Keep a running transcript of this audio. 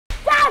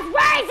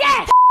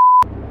yes!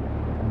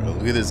 Bro,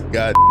 look at this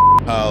god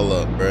pile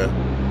up, bro.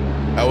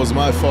 That was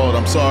my fault.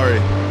 I'm sorry.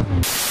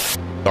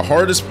 The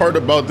hardest part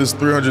about this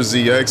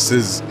 300ZX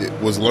is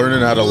was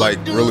learning how to like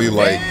really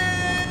like.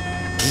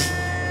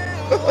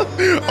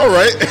 All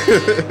right.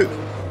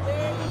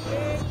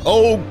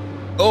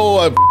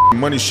 I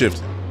money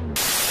shifted.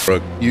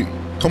 Truck, you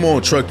come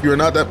on, truck. You're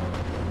not that.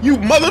 You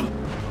mother.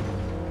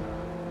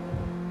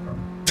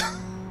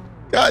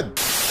 God.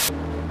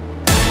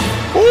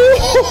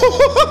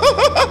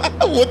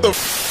 What the?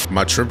 Am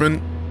I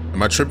tripping?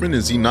 Am I tripping?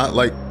 Is he not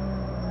like?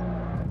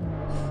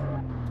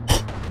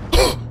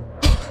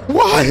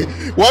 Why?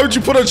 Why would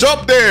you put a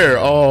jump there?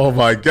 Oh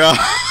my god.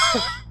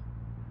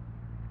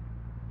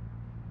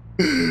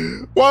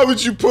 Why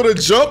would you put a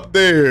jump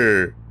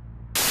there?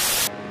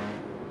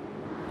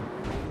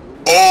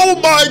 Oh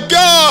my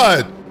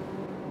god!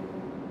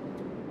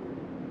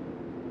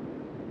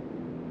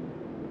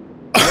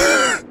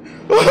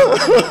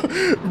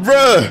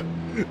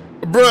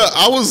 Bruh,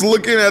 I was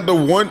looking at the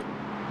one.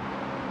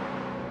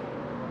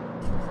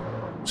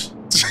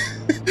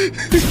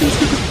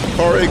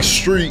 CarX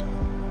Street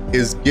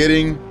is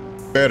getting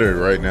better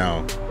right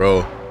now,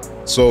 bro.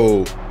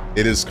 So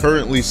it is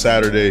currently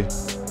Saturday,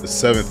 the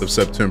 7th of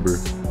September.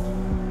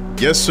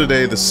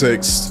 Yesterday, the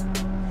 6th,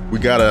 we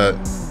got a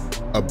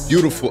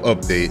beautiful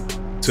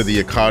update to the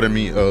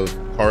economy of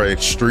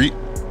CarX Street.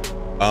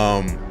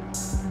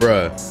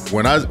 Bruh,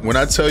 when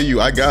I tell you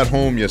I got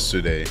home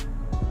yesterday.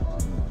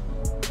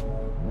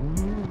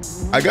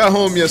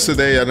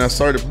 And I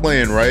started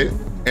playing, right?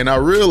 And I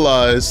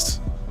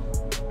realized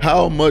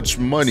how much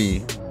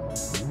money,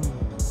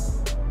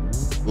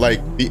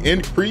 like the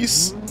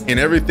increase in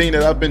everything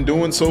that I've been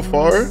doing so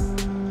far.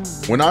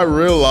 When I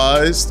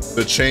realized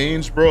the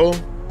change, bro,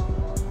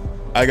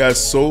 I got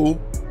so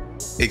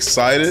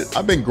excited.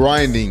 I've been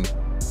grinding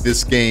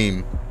this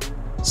game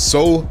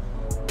so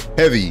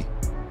heavy,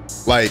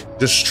 like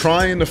just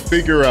trying to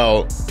figure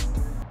out.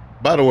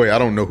 By the way, I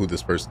don't know who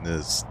this person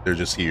is. They're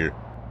just here.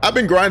 I've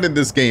been grinding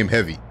this game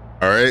heavy.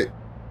 All right.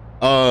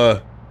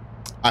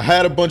 I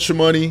had a bunch of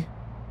money.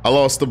 I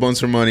lost a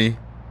bunch of money.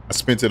 I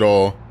spent it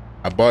all.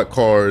 I bought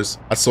cars.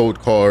 I sold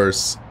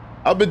cars.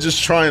 I've been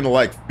just trying to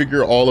like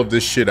figure all of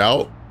this shit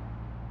out.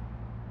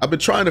 I've been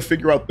trying to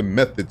figure out the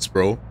methods,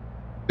 bro.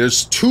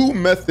 There's 2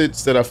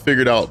 methods that I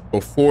figured out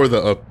before the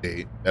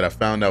update that I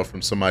found out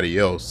from somebody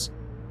else.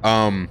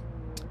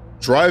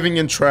 Driving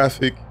in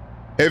traffic,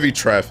 heavy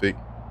traffic,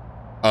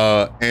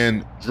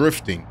 and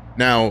drifting.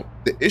 Now,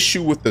 the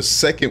issue with the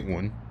second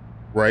one,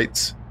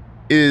 right,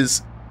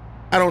 is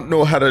I don't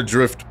know how to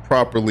drift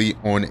properly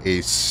on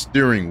a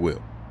steering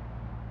wheel.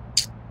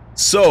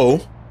 So,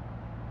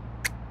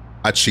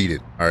 I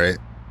cheated, all right?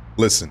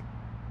 Listen,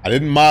 I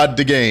didn't mod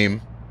the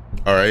game,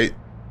 all right?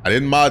 I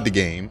didn't mod the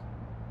game.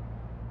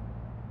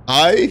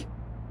 I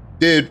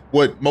did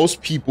what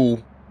most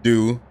people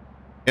do,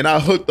 and I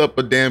hooked up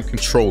a damn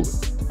controller,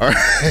 all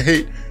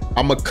right?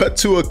 I'm gonna cut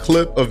to a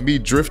clip of me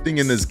drifting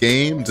in this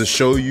game to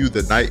show you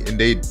the night and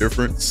day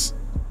difference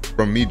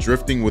from me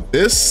drifting with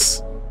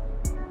this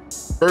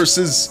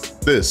versus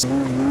this.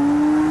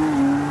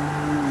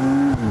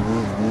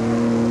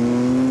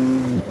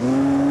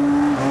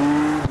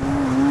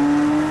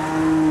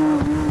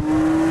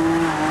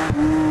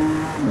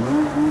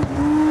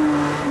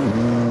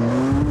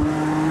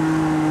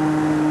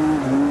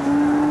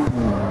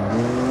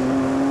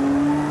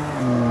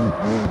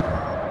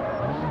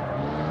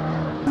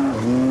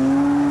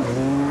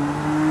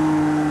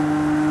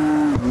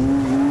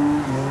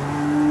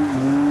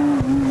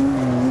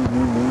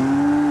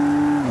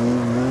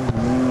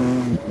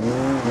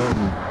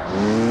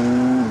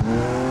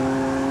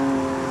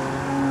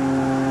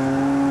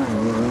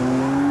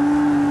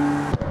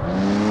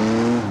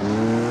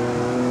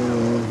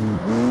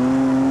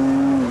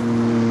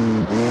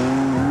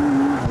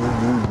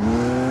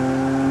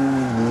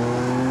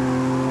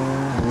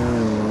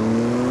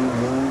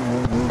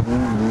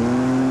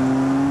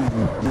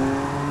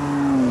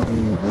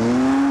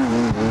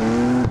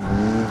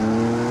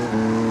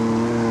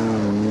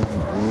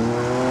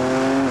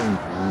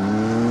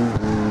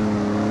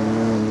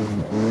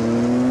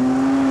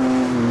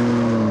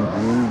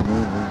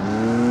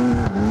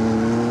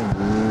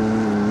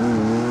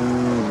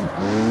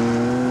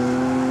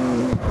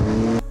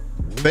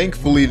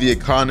 Thankfully, the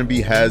economy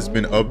has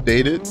been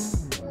updated.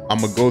 I'm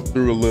gonna go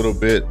through a little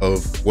bit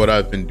of what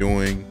I've been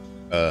doing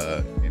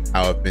and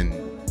how I've been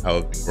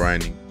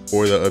grinding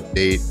for the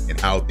update and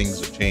how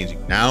things are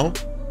changing now,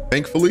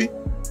 thankfully.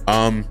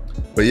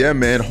 But yeah,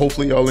 man,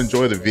 hopefully y'all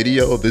enjoy the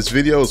video. This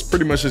video is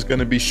pretty much just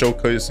gonna be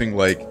showcasing,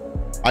 like,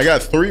 I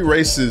got 3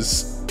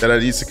 races that I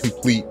need to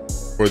complete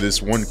for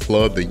this one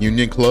club, the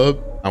Union Club.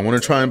 I want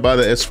to try and buy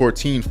the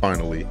S14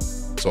 finally.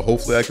 So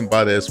hopefully I can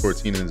buy the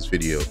S14 in this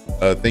video.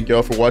 Thank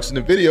y'all for watching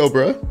the video,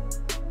 bruh.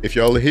 If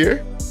y'all are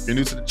here, if you're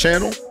new to the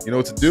channel, you know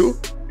what to do.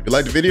 If you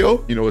like the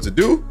video, you know what to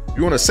do. If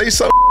you want to say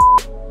something,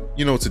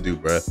 you know what to do,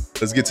 bruh.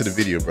 Let's get to the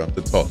video, bruh.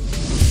 The talk.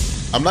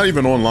 I'm not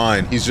even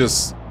online. He's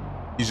just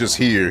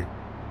here.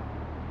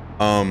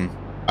 I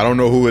don't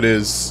know who it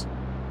is,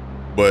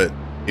 but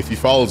If he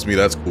follows me,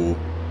 that's cool.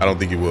 I don't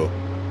think he will.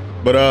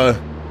 But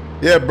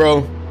yeah,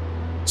 bro.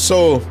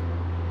 So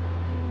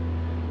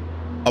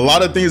a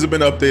lot of things have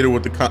been updated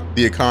with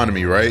the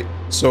economy, right?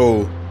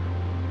 So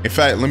in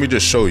fact, let me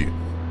just show you.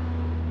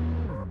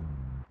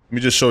 Let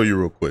me just show you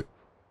real quick.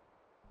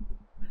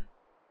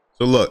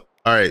 So look,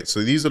 all right.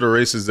 So these are the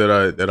races that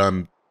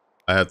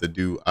I have to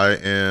do. I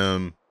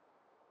am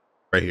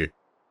right here.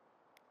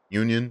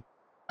 Union.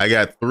 I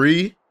got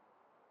three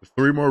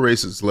more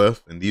races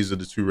left, and these are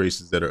the 2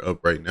 races that are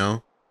up right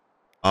now.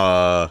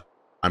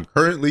 I'm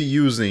currently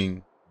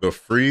using the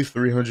free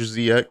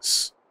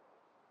 300ZX.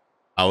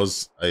 I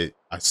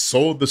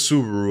sold the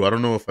Subaru. I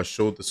don't know if I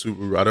showed the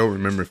Subaru. I don't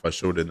remember if I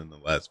showed it in the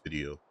last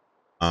video.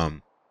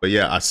 But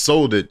yeah, I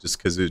sold it just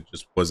because it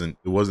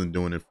wasn't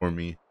doing it for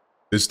me.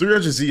 This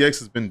 300ZX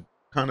has been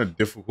kind of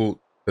difficult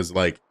because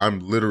like I'm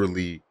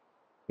literally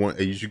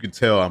as you can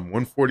tell, I'm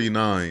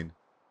 149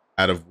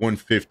 out of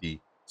 150.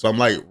 So I'm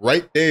like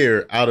right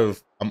there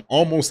I'm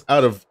almost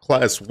out of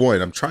class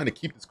 1. I'm trying to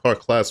keep this car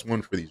class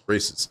 1 for these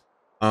races.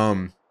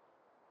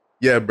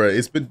 Yeah, bro,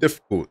 it's been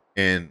difficult,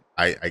 and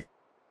I'm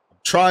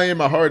trying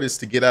my hardest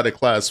to get out of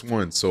class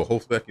 1. So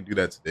hopefully I can do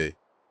that today.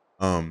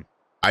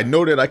 I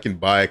know that I can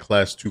buy a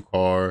class 2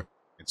 car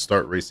and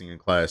start racing in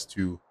class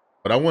 2,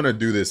 but I want to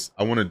do this.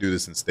 I want to do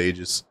this in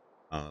stages.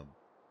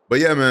 But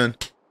yeah, man,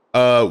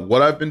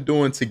 what I've been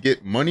doing to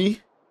get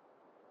money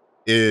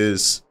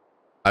is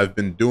I've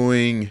been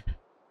doing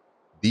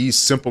these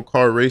simple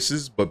car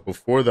races, but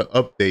before the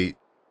update,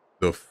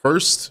 the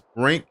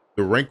rank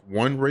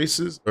 1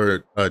 races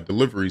or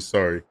deliveries,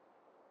 sorry.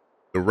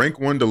 The rank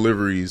 1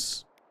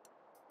 deliveries,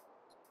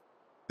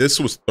 this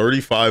was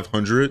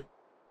 3,500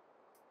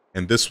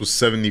 and this was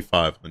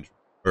 7,500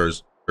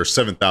 or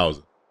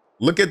 7,000.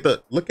 Look at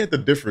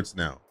the difference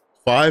now.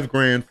 5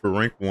 grand for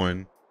rank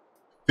 1,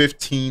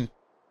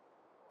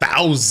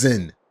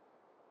 15,000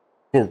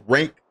 for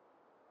rank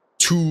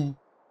 2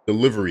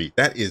 delivery.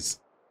 That is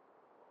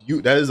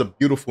a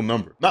beautiful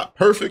number. Not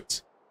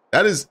perfect.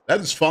 That is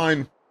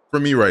fine for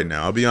me right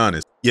now, I'll be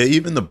honest. Yeah,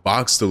 even the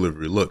box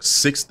delivery, look,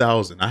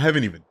 6,000. I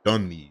haven't even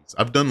done these.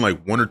 I've done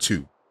like 1 or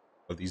 2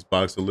 of these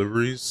box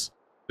deliveries.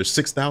 They're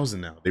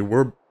 6,000 now. They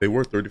were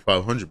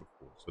 3,500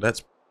 before, so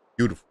that's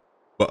beautiful.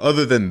 But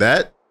other than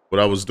that, what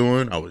I was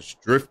doing, I was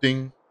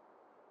drifting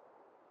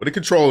with a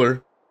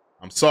controller.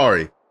 I'm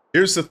sorry.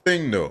 Here's the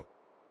thing though.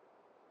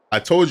 I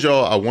told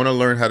y'all I want to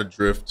learn how to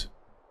drift.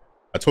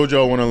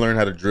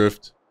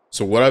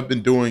 So what I've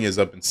been doing is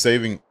I've been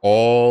saving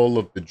all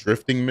of the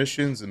drifting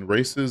missions and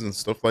races and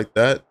stuff like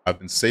that. I've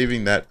been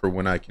saving that for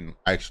when I can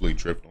actually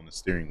drift on the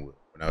steering wheel,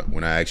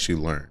 when I actually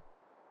learn.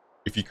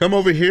 If you come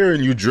over here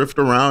and you drift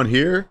around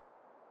here,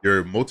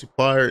 your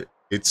multiplier,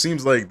 it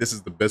seems like this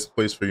is the best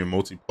place for your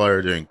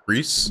multiplier to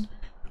increase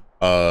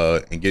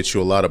and get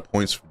you a lot of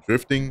points for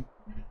drifting.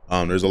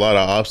 There's a lot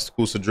of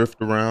obstacles to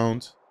drift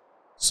around.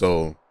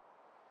 So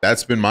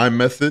that's been my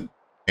method.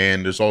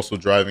 And there's also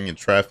driving in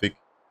traffic.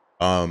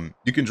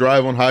 You can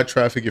drive on high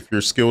traffic if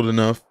you're skilled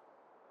enough.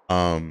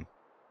 I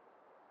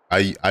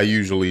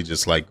usually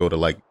just like go to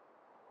like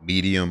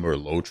medium or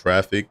low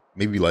traffic,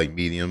 maybe like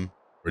medium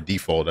or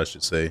default, I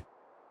should say.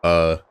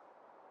 But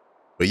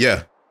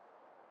yeah,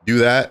 do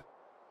that.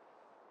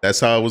 That's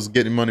how I was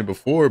getting money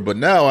before, but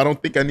now I don't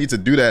think I need to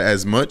do that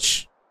as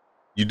much.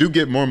 You do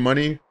get more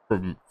money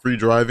from free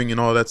driving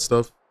and all that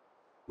stuff,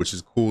 which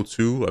is cool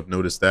too. I've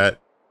noticed that.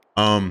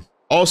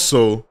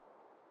 Also,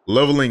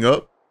 leveling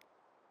up.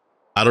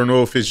 I don't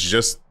know if it's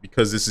just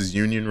because this is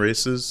union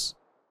races,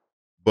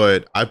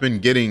 but I've been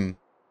getting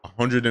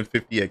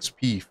 150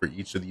 XP for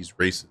each of these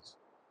races.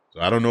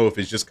 So I don't know if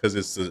it's just because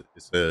it's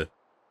a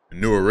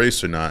newer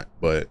race or not,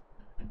 but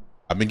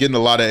I've been getting a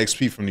lot of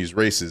XP from these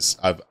races.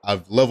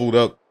 I've leveled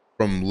up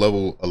from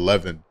level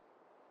 11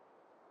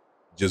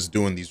 just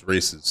doing these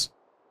races.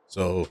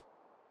 So,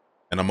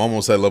 and I'm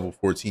almost at level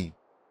 14.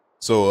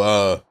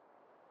 So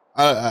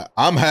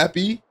I'm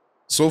happy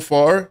so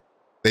far.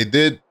 They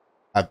did.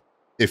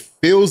 It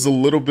feels a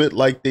little bit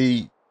like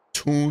they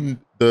tuned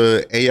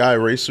the AI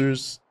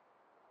racers.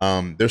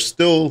 They're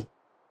still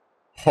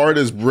hard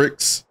as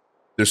bricks.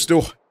 They're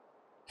still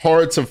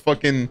hard to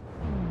fucking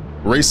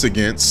race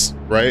against,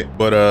 right?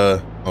 But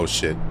oh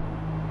shit.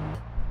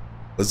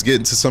 Let's get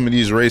into some of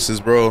these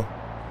races, bro.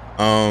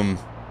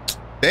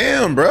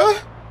 Damn, bro.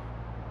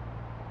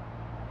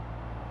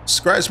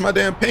 Scratch my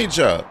damn paint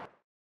job.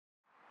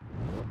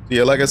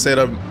 Yeah, like I said,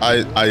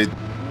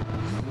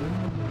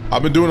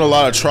 I've been doing a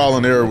lot of trial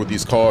and error with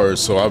these cars,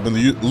 so I've been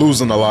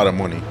losing a lot of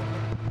money.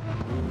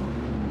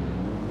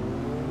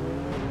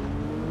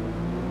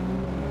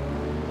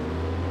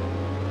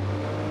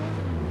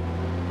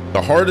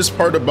 The hardest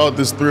part about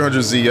this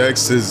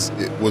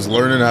 300ZX was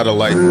learning how to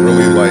like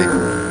really like.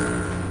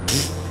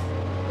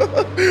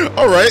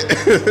 All right.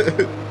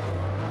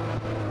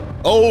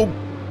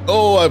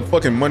 oh, I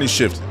fucking money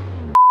shifted.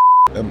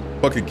 I'm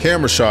fucking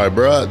camera shy,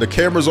 bro. The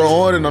cameras are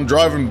on and I'm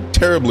driving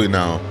terribly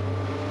now.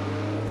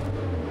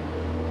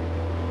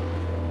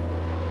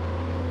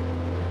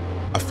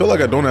 I feel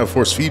like I don't have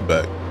force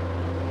feedback.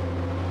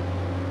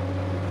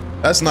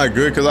 That's not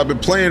good because I've been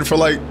playing for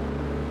like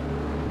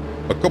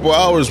a couple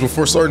hours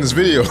before starting this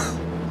video.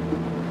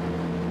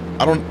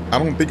 I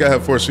don't think I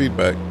have force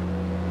feedback.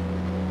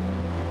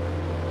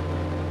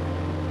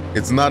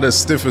 It's not as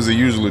stiff as it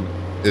usually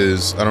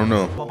is. I don't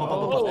know.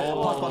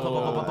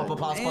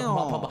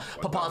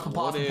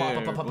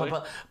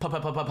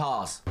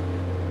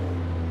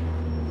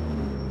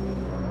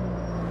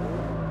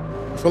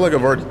 I feel like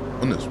I've already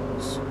done this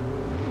once.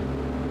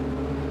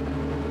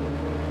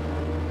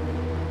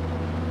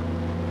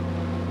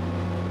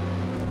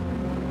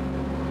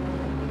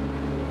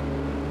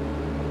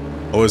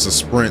 Oh, it's a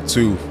sprint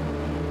too.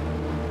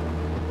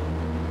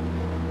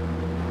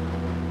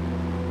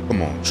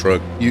 Come on,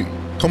 truck.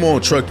 Come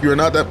on, truck. You're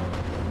not that.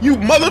 You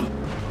mother.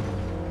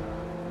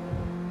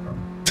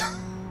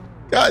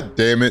 God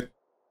damn it,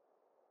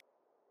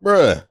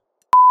 bruh.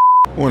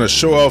 I want to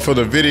show off for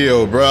the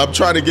video, bruh. I'm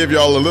trying to give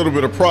y'all a little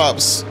bit of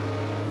props.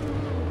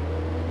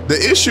 The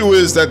issue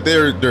is that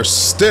they're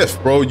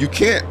stiff, bro. You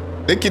can't.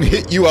 They can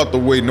hit you out the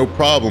way, no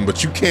problem,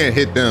 but you can't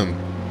hit them.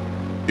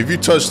 If you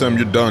touch them,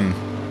 you're done.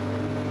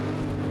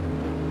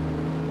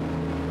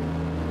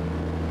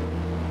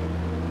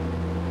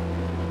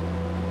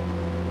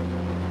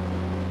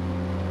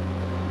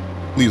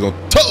 Please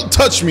don't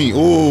touch me.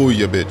 Oh,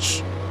 you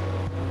bitch.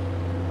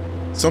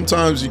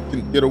 Sometimes you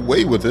can get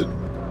away with it.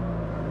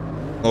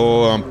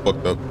 Oh, I'm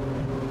fucked up.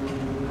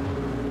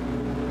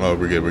 Oh,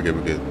 we're good, we're good,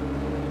 we're good.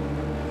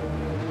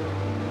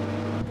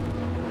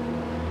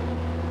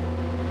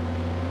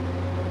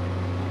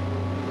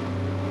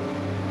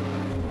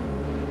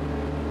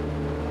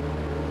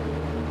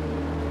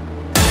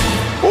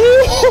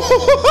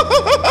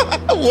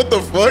 What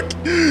the fuck?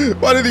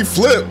 Why did he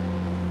flip?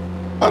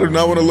 I do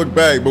not want to look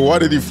back, but why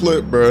did he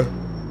flip, bruh?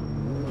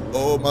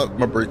 Oh,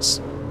 my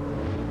brakes.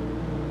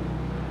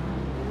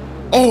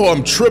 Oh,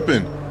 I'm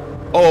tripping.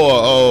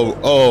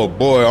 Oh,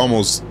 boy, I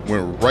almost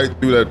went right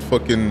through that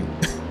fucking...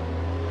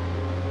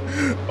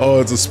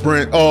 Oh, it's a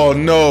sprint. Oh,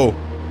 no.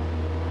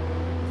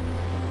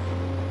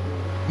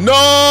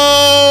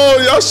 No!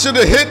 Y'all should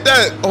have hit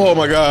that. Oh,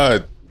 my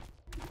God.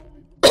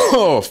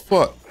 Oh,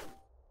 fuck.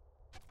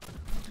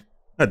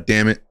 God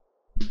damn it.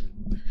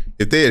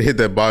 If they had hit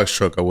that box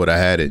truck, I would have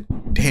had it.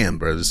 Damn,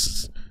 bro,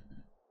 this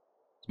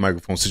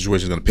microphone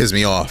situation is gonna piss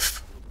me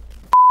off.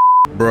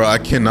 Bro, I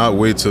cannot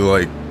wait to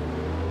like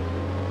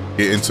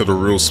get into the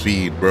real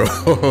speed, bro.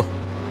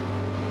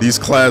 These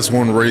class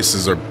 1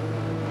 races are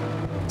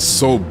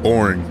so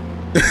boring.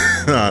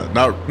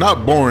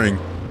 not boring,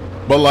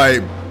 but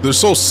like they're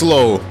so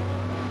slow.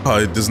 Oh,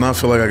 it does not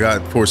feel like I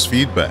got force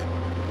feedback.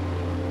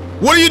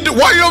 What are you do?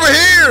 Why are you over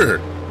here?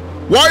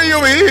 Why are you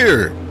over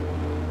here?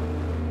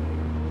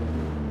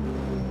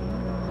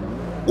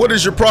 What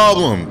is your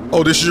problem?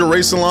 Oh, this is your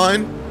racing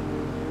line?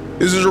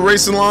 This is your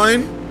racing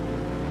line?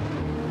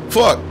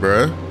 Fuck,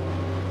 bruh.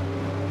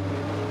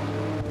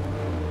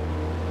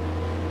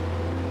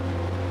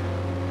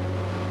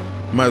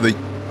 Mother.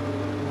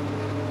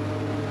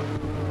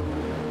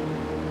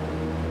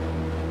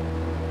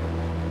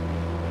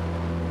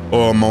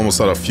 Oh, I'm almost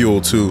out of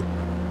fuel too.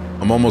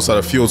 I'm almost out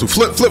of fuel too.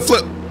 Flip, flip,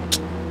 flip.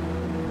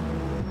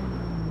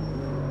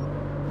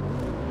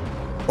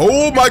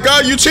 Oh my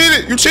God, you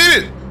cheated. You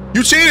cheated.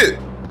 You cheated.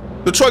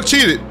 The truck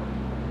cheated.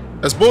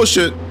 That's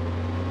bullshit.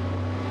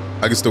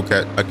 I can still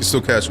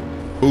catch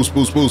him. Boost,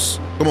 boost, boost.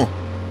 Come on.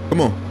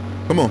 Come on.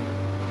 Come on.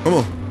 Come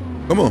on.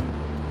 Come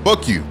on.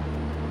 Fuck you.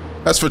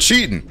 That's for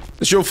cheating.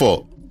 It's your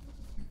fault.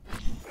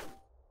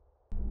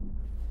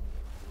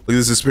 Look at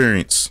this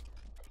experience.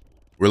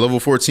 We're level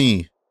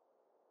 14.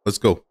 Let's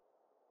go.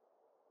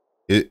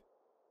 Hey,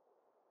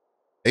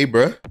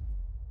 bruh.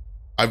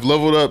 I've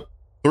leveled up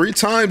 3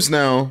 times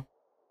now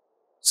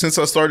since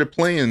I started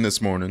playing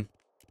this morning.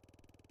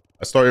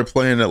 I started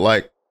playing at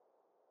like,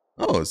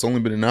 oh, it's only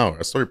been an hour.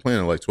 I started playing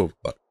at like 12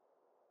 o'clock.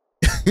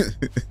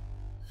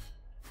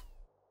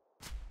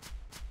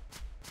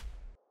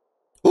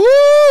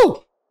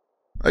 Ooh!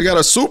 I got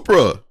a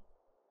Supra.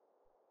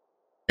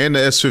 And the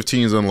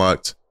S15 is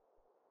unlocked.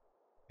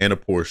 And a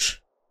Porsche.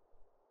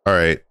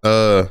 Alright,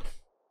 fuck.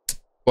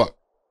 Well,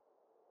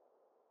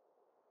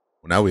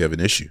 now we have an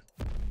issue.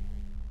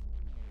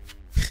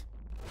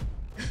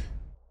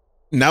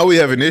 Now we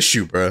have an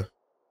issue, bruh.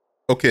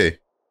 Okay.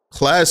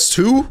 Class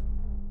 2?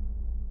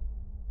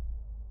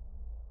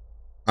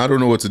 I don't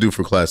know what to do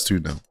for Class 2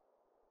 now.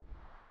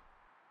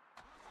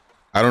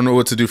 I don't know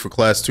what to do for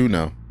Class 2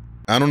 now.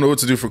 I don't know what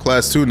to do for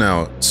Class 2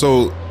 now.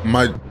 So,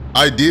 my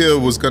idea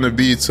was going to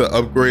be to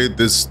upgrade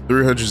this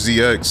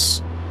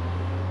 300ZX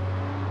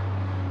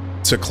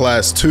to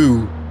Class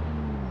 2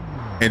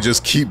 and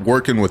just keep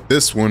working with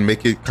this one,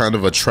 make it kind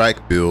of a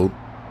track build.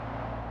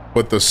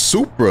 But the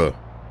Supra,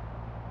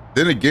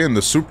 then again,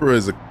 the Supra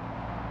is a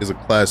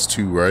Class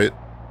 2, right?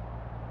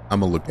 I'm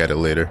gonna look at it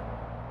later.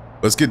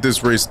 Let's get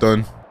this race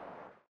done.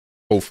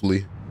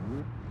 Hopefully.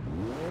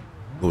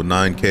 A little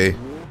 9K.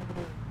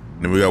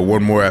 And then we got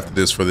one more after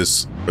this for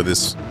this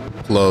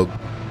club.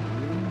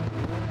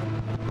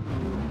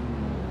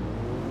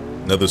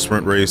 Another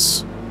sprint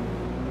race.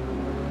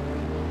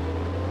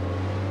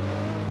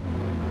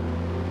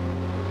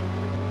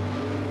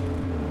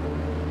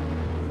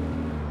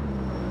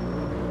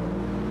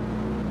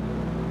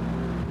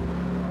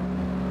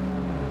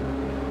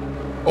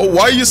 Oh,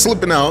 why are you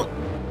slipping out?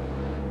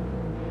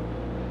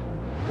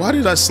 Why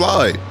did I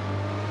slide?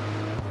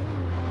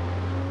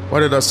 Why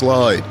did I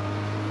slide?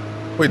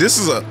 Wait, this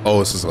is a... Oh,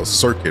 this is a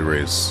circuit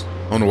race.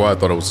 I don't know why I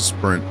thought it was a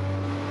sprint.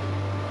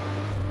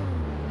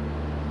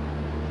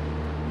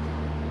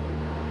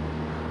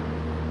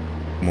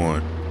 Come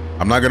on.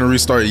 I'm not going to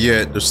restart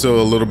yet. There's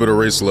still a little bit of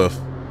race left.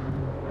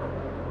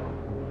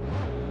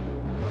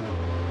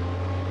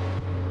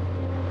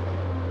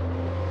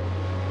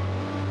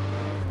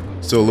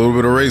 Still a little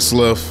bit of race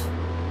left.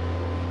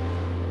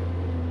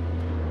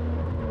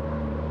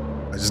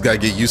 I just got to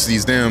get used to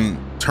these damn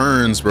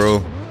turns,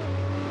 bro.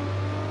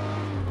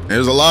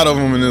 There's a lot of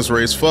them in this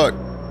race. Fuck.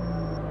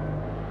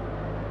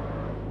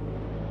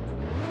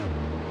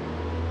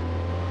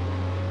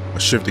 My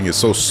shifting is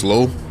so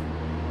slow.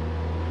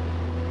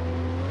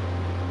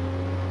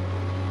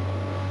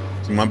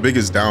 See, my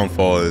biggest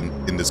downfall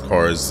in this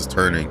car is the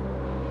turning.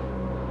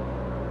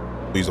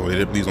 Please don't hit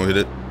it. Please don't hit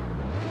it.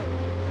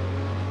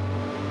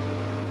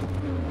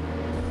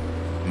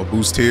 I'm a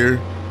boost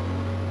here.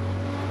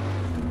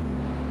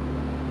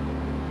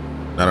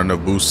 Not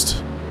enough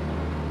boost.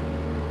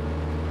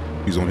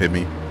 Please don't hit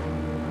me.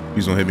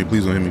 Please don't hit me.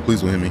 Please don't hit me.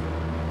 Please don't hit me.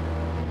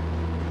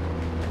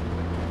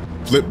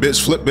 Flip,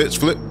 bitch. Flip, bitch.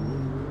 Flip.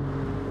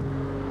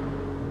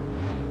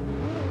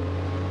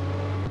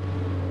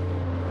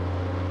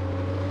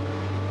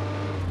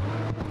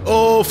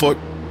 Oh, fuck.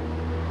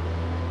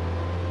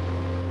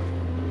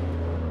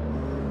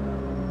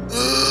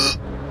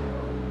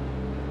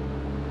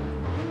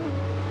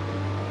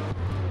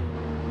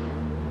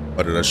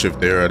 Why did I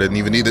shift there? I didn't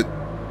even need it.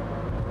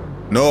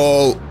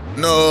 No.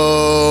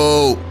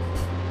 No.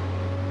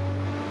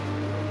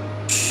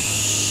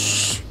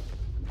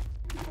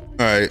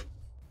 Alright.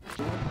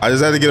 I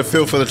just had to get a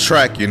feel for the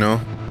track, you know?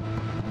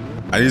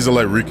 I need to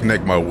like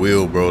reconnect my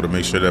wheel, bro, to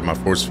make sure that my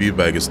force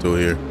feedback is still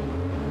here.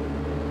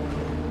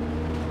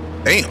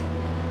 Damn.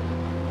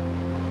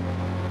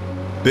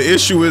 The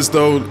issue is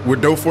though,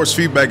 with no force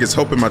feedback, it's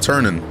helping my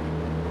turning.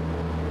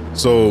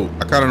 So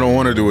I kind of don't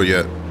want to do it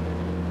yet.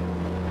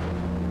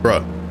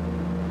 Bruh.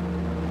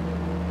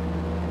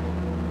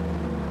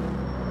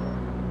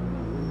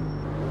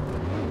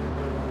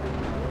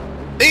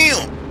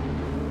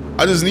 Damn.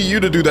 I just need you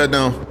to do that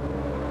now.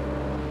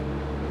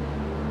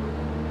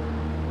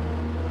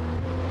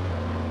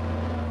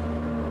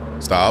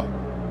 Stop.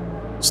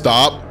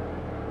 Stop.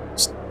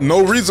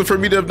 No reason for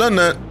me to have done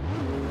that.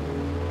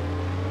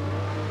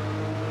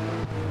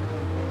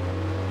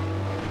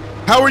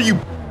 How are you?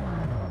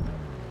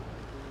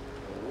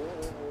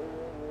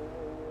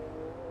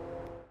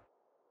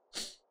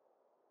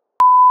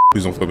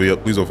 Please don't fuck me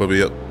up. Please don't fuck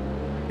me up.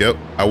 Yep,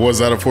 I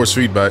was out of force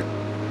feedback.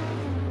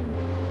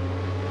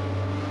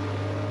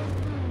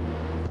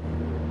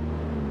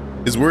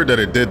 It's weird that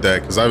it did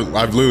that because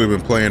I've literally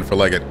been playing for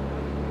like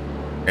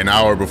an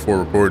hour before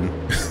recording.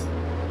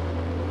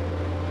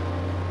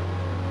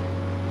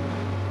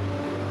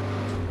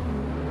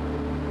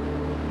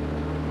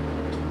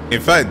 In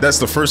fact, that's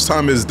the first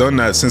time it's done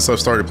that since I've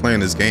started playing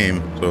this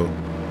game. So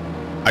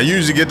I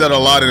usually get that a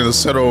lot in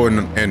Aceto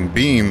and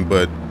Beam,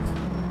 but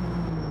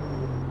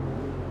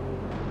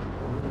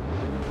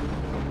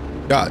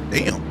god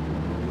damn.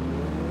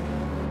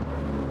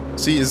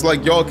 See, it's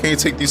like y'all can't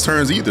take these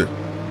turns either.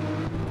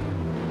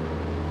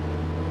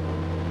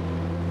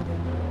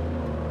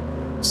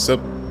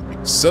 Except.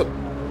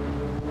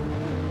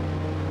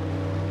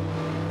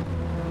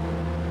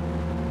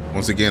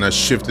 Once again, I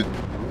shifted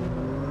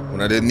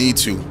when I didn't need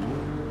to.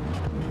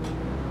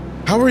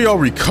 How are y'all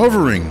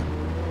recovering?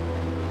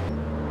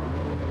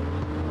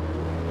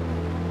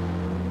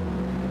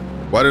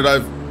 Why did I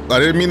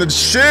didn't mean to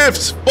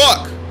shift.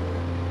 Fuck.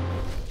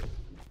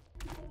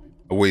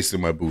 I wasted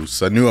my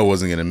boost. I knew I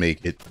wasn't gonna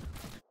make it.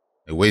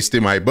 I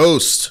wasted my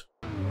boost.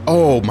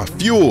 Oh, my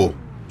fuel.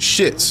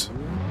 Shit.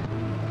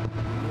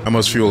 How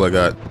much fuel I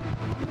got?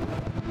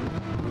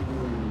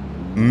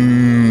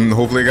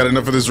 Hopefully I got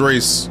enough for this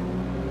race.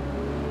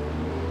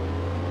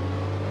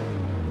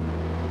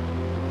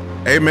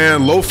 Hey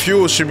man, low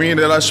fuel should mean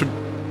that I should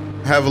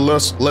have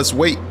less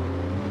weight.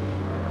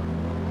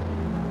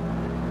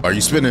 Why are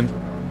you spinning?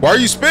 Why are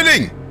you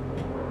spinning?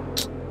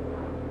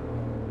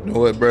 You know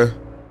what, bruh?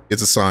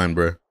 It's a sign,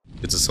 bruh.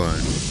 It's a sign.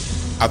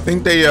 I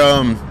think they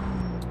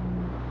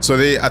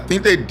I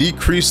think they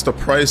decreased the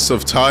price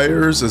of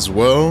tires as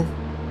well.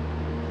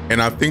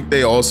 And I think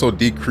they also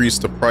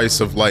decreased the price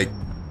of like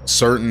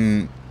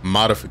certain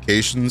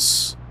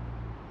modifications.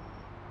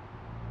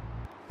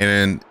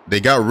 And they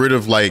got rid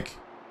of like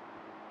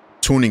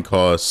tuning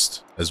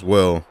cost as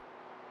well.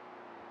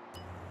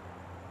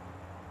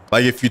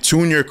 Like if you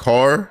tune your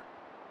car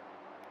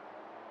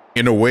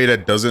in a way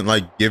that doesn't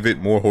like give it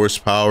more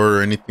horsepower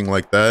or anything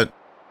like that,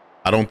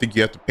 I don't think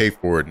you have to pay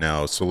for it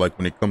now. So like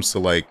when it comes to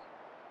like,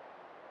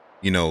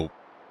 you know,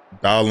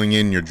 dialing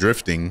in your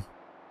drifting,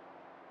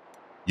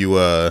 you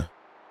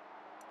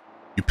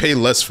pay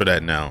less for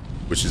that now,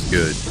 which is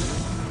good.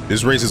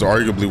 This race is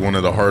arguably one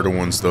of the harder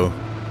ones though,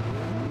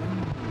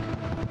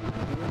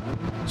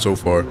 so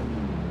far. I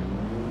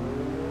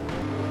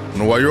don't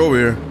know why you're over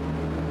here.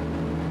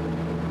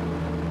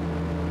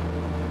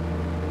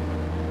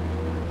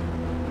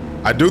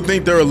 I do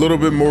think they're a little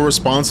bit more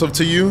responsive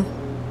to you,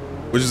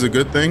 which is a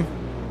good thing.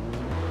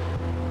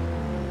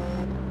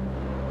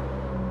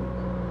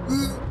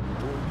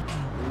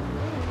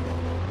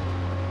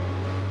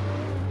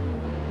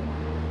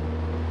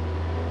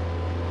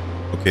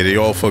 Okay, they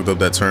all fucked up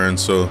that turn,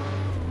 so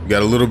we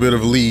got a little bit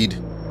of lead.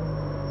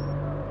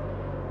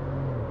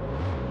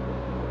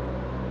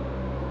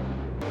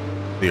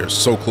 They are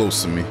so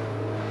close to me.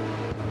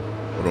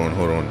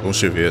 Hold on. Don't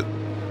shift yet.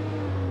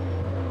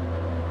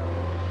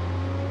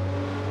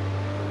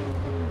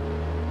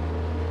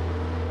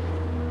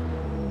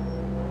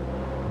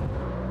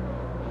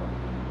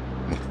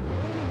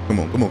 Come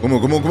on.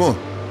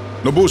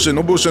 No bullshit.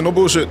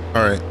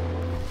 All right.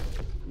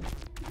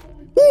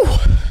 Woo.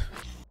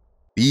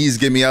 Please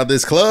get me out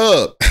this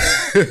club.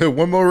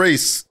 One more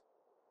race.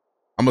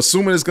 I'm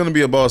assuming it's gonna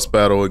be a boss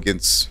battle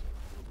against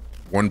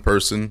one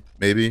person,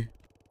 maybe.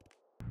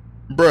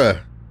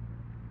 Bruh,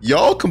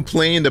 y'all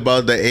complained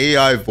about the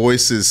AI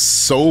voices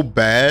so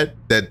bad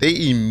that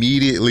they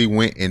immediately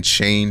went and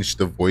changed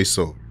the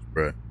voiceovers,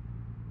 bruh.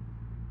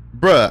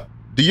 Bruh,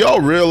 do y'all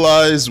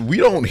realize we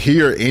don't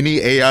hear any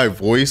AI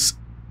voice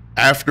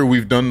after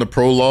we've done the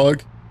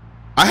prologue?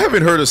 I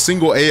haven't heard a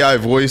single AI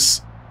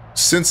voice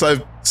since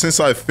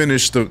I've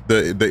finished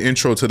the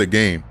intro to the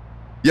game.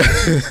 Yeah.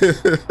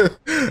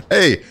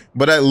 Hey,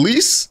 but at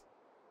least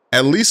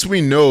we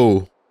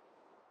know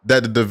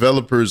that the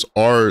developers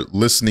are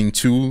listening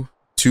to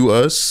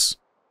us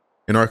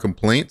in our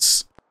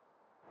complaints.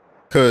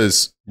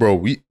 Cause bro,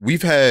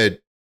 we've had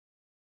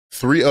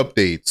 3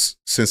 updates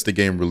since the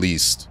game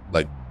released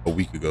like a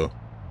week ago,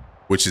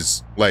 which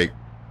is like,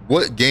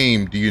 what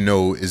game do you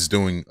know is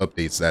doing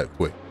updates that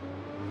quick?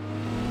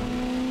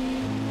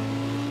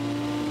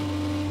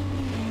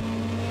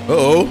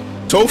 Uh-oh,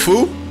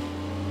 Tofu.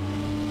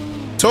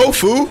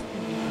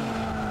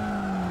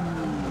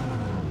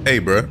 Hey,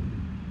 bruh.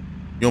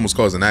 You almost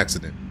caused an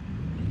accident.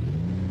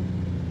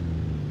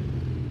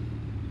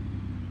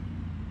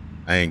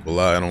 I ain't gonna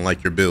lie, I don't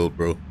like your build,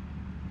 bro.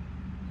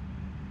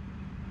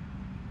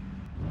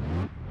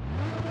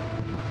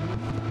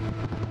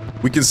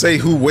 We can say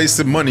who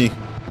wasted money.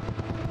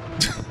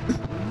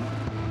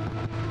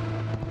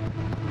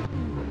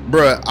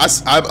 Bruh,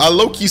 I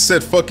low-key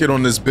said fuck it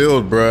on this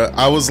build, bruh.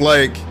 I was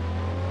like,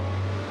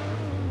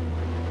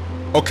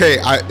 okay,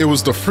 it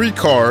was the free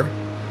car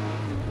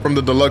from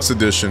the deluxe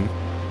edition.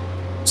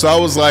 So I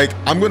was like,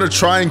 I'm gonna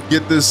try and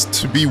get this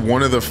to be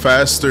one of the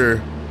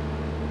faster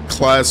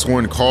class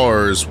 1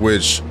 cars,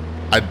 which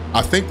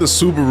I think the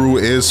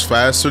Subaru is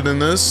faster than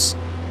this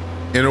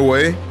in a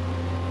way,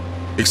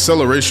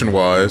 acceleration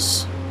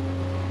wise,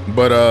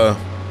 but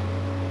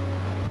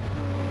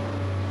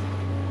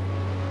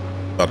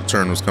thought a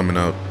turn was coming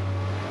up.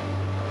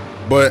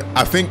 But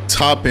I think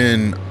top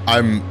end,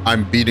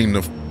 I'm beating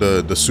the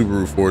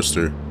Subaru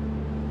Forester.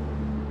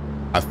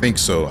 I think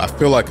so. I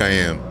feel like I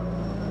am.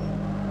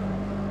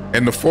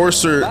 And the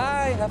Forester,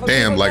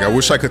 damn, like I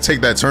wish I could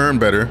take that turn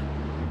better.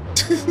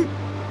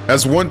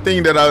 That's one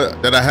thing that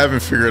I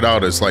haven't figured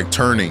out, is like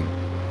turning.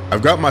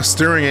 I've got my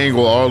steering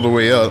angle all the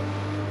way up,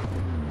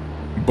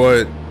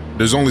 but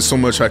there's only so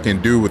much I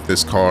can do with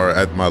this car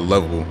at my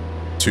level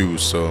too,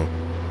 so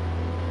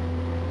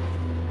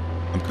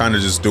I'm kind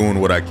of just doing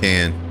what I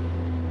can.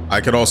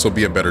 I could also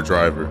be a better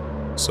driver,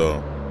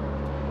 so.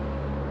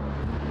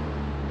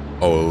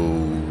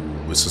 Oh,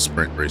 it's a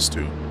sprint race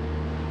too.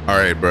 All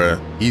right, bruh.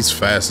 He's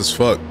fast as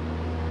fuck.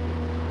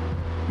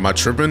 Am I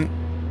tripping?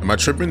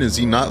 Is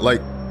he not like...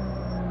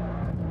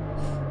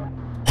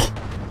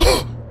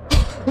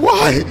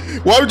 Why?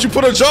 Why would you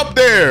put a jump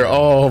there?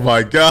 Oh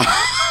my god.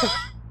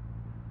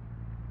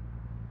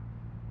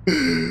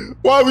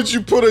 Why would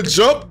you put a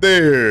jump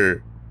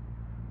there?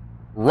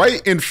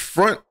 Right in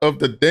front of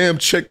the damn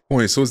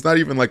checkpoint, so it's not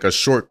even like a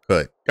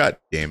shortcut. God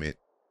damn it.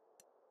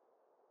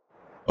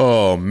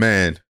 Oh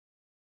man.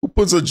 Who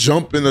puts a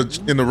jump in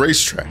the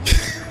racetrack?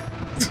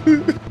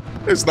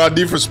 It's not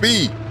Need for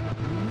Speed.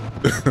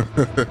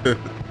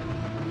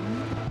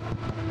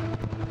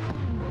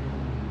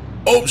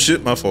 Oh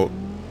shit, my fault.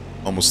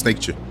 Almost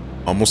snaked you.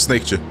 My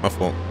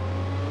fault.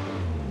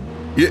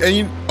 Yeah,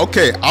 and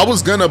okay, I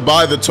was gonna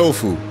buy the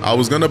tofu. I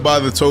was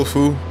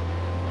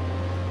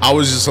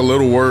just a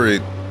little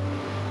worried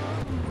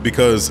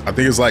because I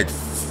think it's like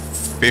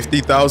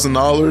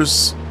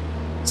 $50,000.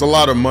 It's a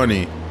lot of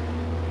money.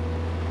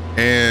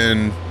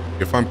 And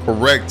if I'm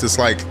correct, it's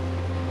like,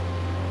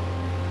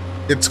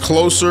 it's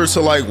closer to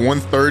like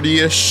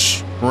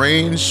 130-ish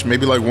range,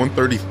 maybe like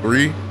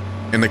 133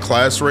 in the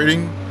class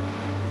rating.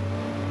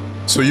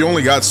 So you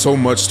only got so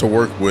much to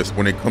work with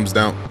when it comes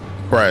down.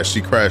 He crashed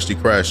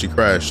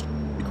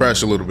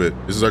a little bit.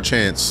 This is our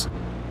chance.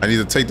 I need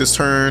to take this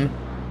turn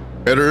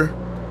better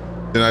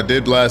than I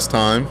did last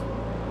time.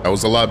 That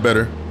was a lot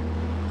better.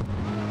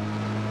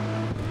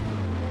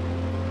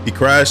 He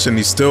crashed and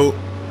he still...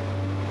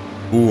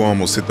 Ooh,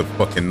 almost hit the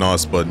fucking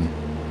NOS button.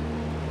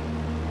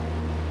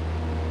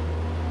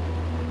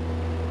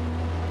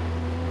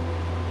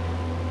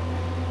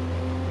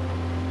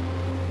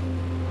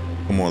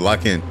 Come on,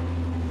 lock in.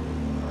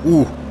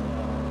 Ooh.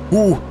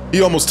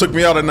 He almost took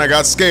me out and I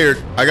got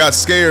scared. I got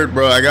scared,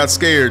 bro. I got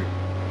scared.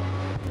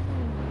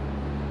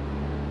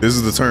 This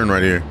is the turn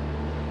right here.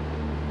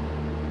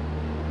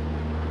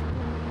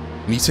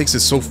 And he takes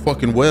it so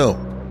fucking well.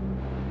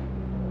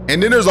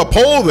 And then there's a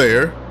pole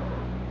there.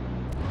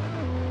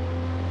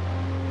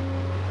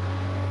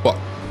 Fuck.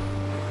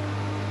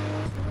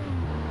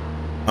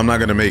 I'm not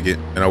gonna make it.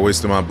 And I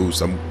wasted my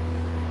boost.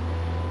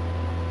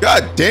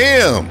 God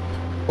damn.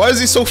 Why is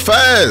he so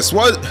fast?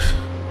 What?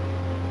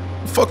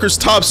 Fucker's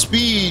top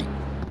speed.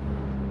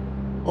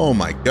 Oh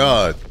my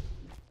god.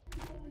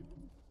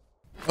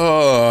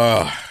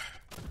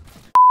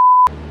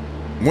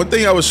 One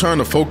thing I was trying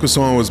to focus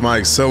on was my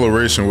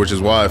acceleration, which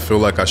is why I feel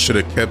like I should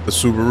have kept the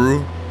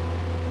Subaru.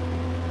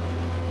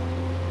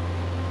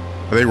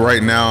 I think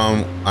right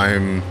now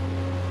I'm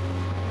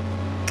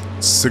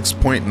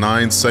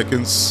 6.9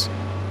 seconds.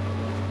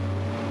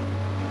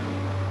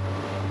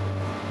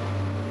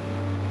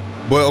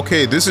 But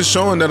okay, this is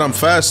showing that I'm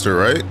faster,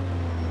 right?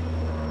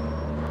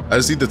 I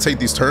just need to take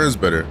these turns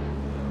better.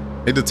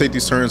 I need to take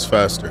these turns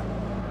faster.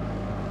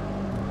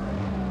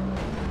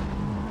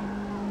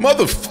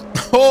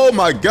 Oh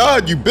my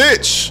god, you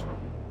bitch!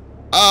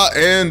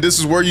 And this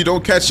is where you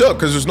don't catch up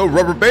because there's no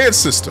rubber band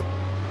system.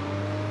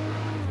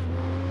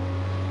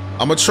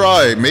 I'ma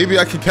try. Maybe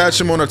I can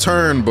catch him on a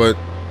turn, but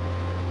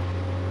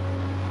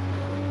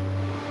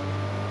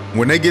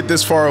when they get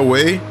this far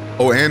away,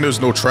 oh, and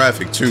there's no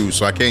traffic too,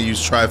 so I can't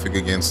use traffic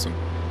against him.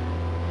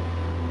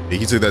 Yeah,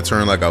 he took that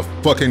turn like a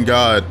fucking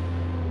god.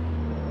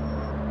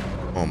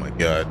 Oh my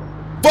god.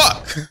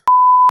 Fuck!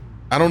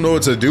 I don't know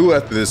what to do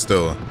after this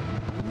though.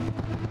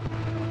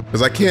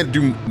 Because I can't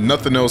do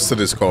nothing else to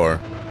this car.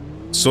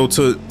 So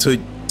to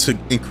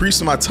increase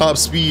my top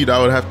speed,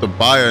 I would have to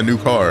buy a new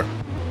car.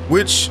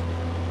 Which,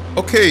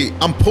 okay,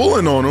 I'm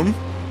pulling on him.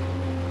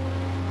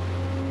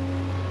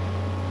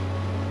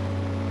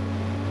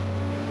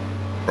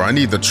 Bro, I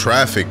need the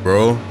traffic,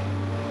 bro.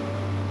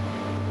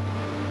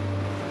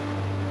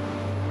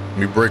 Let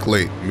me brake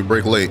late. Let me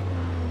brake late.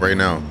 Right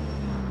now.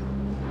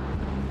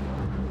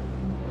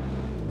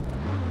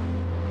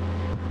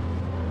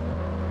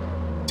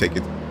 Take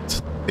it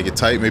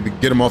tight, maybe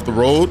get him off the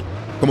road.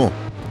 Come on,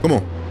 come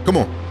on, come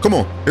on, come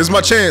on. Here's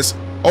my chance.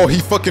 Oh, he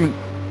fucking,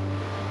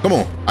 come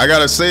on. I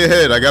gotta stay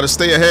ahead. I gotta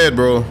stay ahead,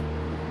 bro.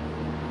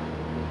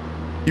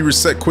 He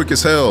reset quick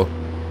as hell.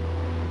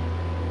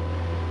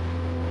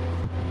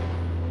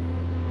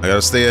 I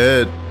gotta stay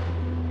ahead.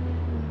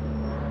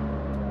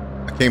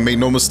 I can't make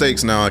no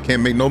mistakes now. I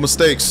can't make no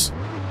mistakes.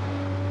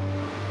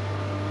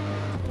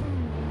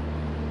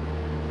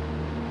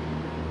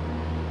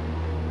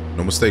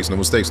 No mistakes, no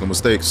mistakes, no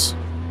mistakes.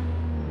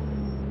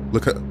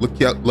 Look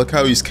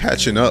how he's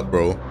catching up,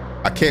 bro.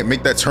 I can't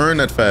make that turn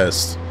that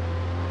fast.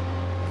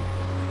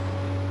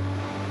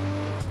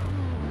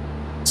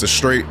 It's a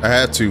straight. I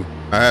have to.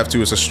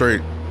 It's a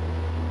straight.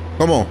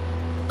 Come on.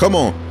 Come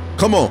on.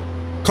 Come on.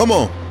 Come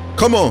on.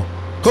 Come on.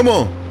 Come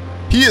on.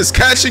 He is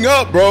catching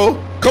up,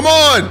 bro. Come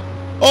on.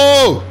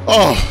 Oh.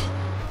 Oh.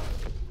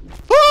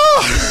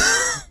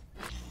 Oh,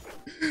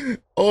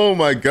 oh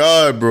my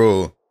god,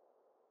 bro.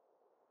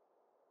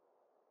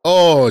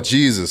 Oh,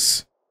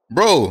 Jesus.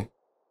 Bro.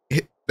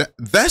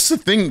 That's the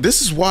thing.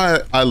 This is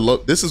why I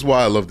love this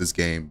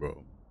game,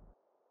 bro.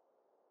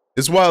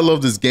 This is why I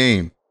love this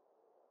game.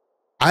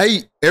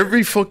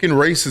 Every fucking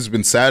race has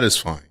been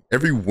satisfying.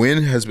 Every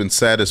win has been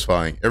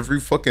satisfying. Every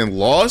fucking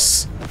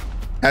loss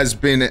has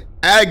been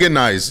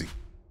agonizing.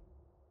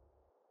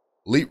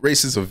 Elite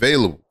races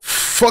available.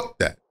 Fuck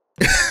that.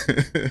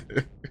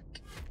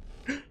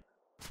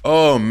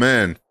 Oh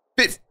man.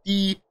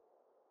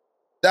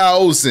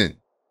 50,000.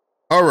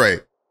 All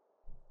right.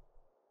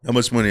 How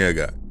much money I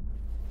got?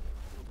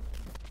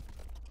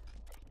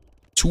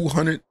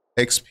 200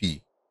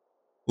 XP.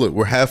 Look,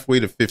 we're halfway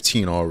to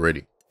 15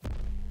 already.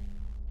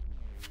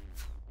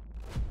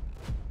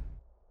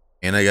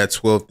 And I got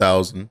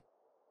 12,000.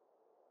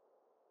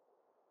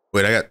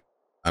 Wait, I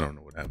don't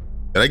know what happened.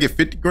 Did I get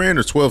 50 grand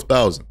or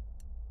 12,000?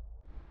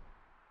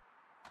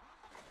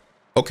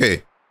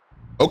 Okay.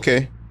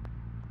 Okay.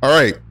 All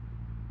right.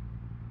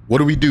 What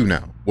do we do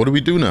now? What do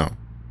we do now?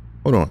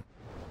 Hold on.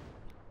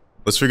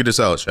 Let's figure this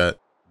out, chat.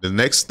 The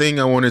next thing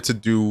I wanted to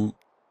do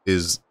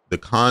is the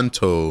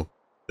Conjo,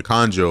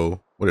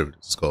 whatever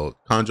it's called,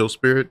 Conjo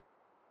Spirit.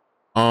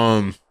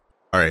 All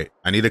right,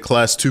 I need a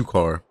class 2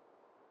 car.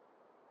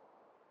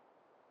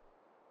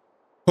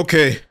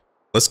 Okay,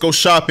 let's go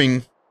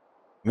shopping,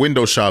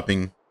 window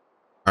shopping.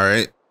 All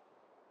right,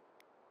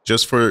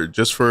 just for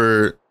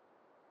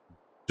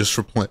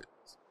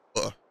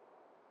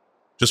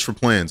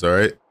plans. All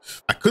right,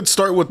 I could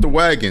start with the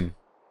wagon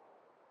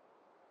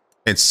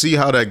and see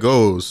how that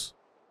goes.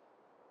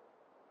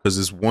 Because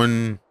it's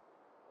one.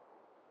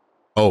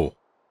 Oh,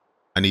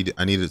 I need to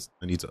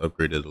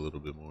upgrade it a little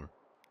bit more.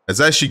 That's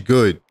actually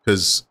good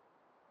because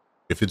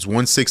if it's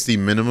 160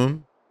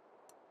 minimum,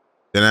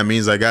 then that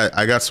means I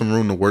got some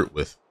room to work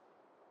with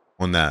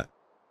on that.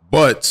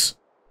 But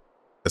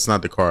that's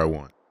not the car I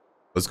want.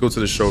 Let's go to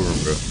the showroom,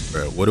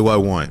 bro. What do I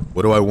want?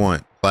 What do I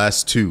want?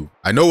 Class 2.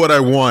 I know what I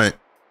want.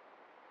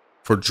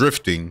 for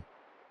drifting,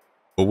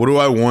 but what do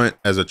I want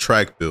as a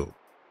track build?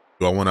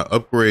 Do I want to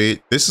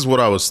upgrade? This is what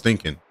I was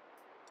thinking.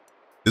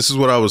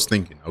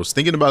 I was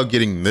thinking about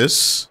getting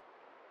this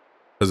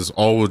because it's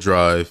all-wheel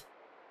drive.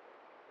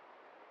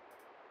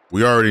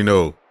 We already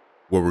know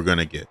what we're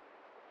gonna get.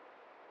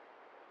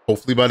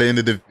 Hopefully by the end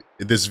of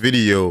this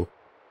video,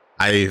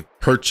 I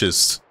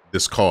purchased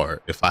this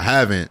car. If I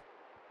haven't,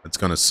 it's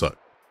gonna suck.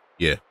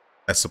 Yeah,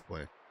 that's the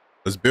plan.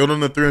 Let's build on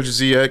the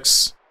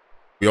 300ZX.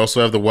 We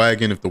also have the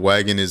wagon. If the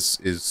wagon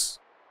is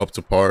up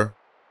to par,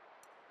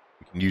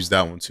 we can use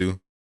that one too.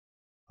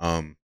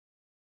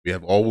 We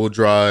have all-wheel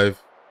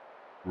drive,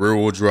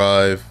 rear-wheel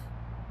drive.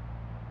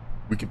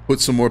 We can put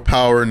some more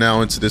power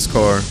now into this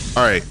car.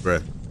 All right,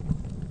 bruh.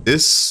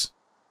 This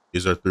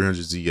is our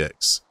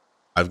 300ZX.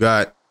 I've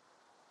got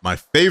my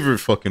favorite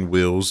fucking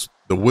wheels,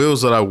 the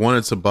wheels that I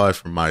wanted to buy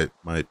for my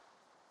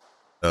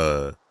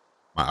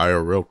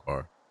IRL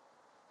car.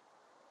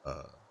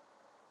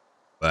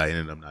 But I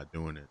ended up not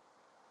doing it.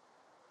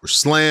 We're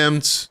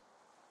slammed.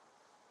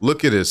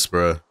 Look at this,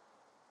 bruh.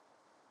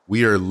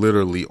 We are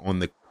literally on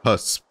the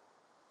cusp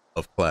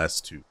of class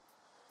 2.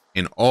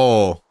 And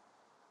all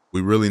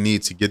we really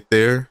need to get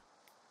there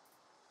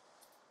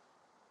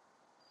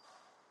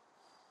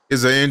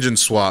is an engine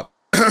swap.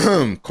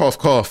 Cough,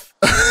 cough.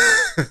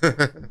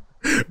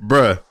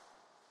 Bruh,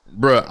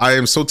 I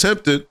am so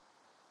tempted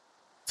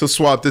to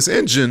swap this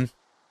engine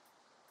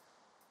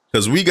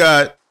because we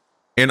got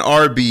an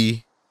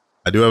RB.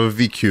 I do have a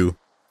VQ,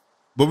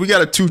 but we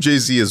got a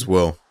 2JZ as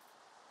well.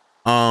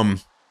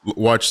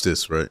 Watch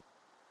this, right?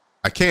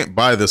 I can't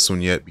buy this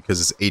one yet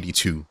because it's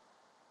 82.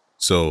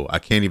 So I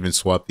can't even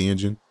swap the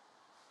engine.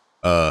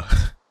 But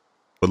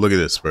look at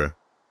this, bro.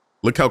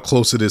 Look how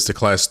close it is to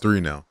class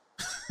 3 now.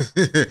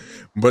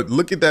 But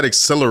look at that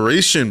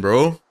acceleration,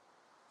 bro.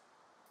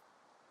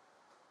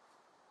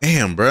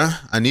 Damn, bro.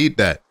 I need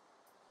that.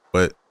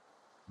 But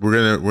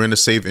we're gonna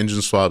save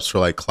engine swaps for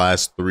like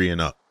class 3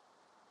 and up.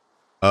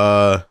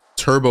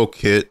 Turbo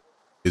kit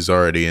is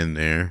already in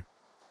there.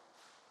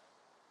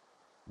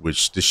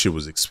 Which this shit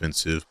was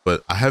expensive,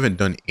 but I haven't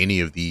done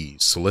any of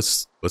these. So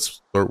let's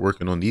start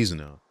working on these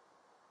now.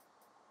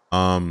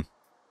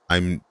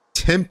 I'm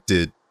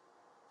tempted.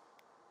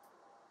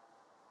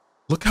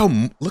 Look how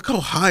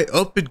high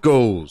up it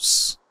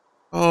goes.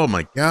 Oh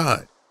my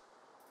god.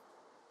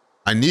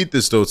 I need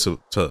this though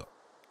to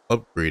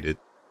upgrade it,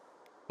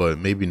 but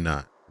maybe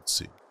not. Let's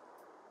see.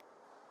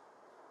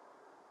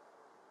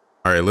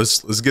 All right,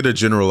 let's get a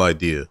general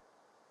idea.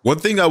 One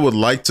thing I would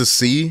like to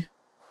see,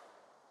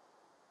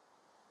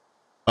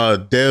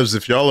 devs,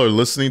 if y'all are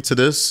listening to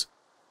this,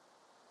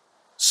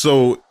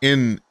 so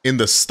in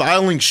the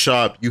styling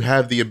shop, you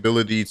have the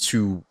ability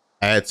to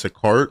add to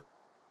cart.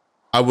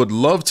 I would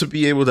love to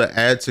be able to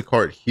add to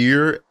cart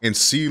here and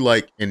see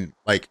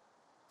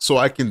so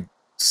I can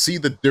see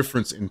the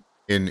difference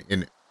in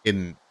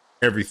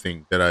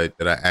everything that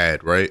I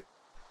add, right?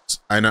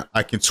 And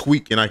I can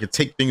tweak and I can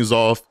take things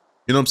off.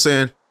 You know what I'm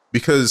saying?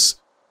 Because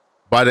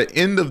by the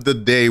end of the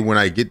day, when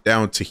I get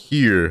down to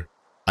here,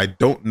 I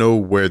don't know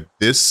where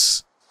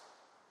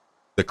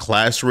the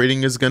class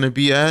rating is going to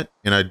be at,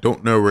 and I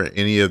don't know where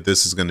any of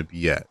this is going to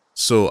be at.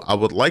 So I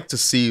would like to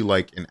see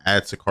like an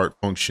add to cart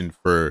function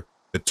for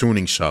the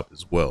tuning shop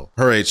as well.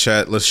 All right,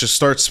 chat, let's just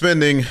start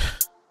spending.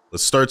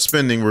 Let's start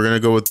spending. We're going to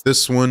go with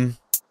this one.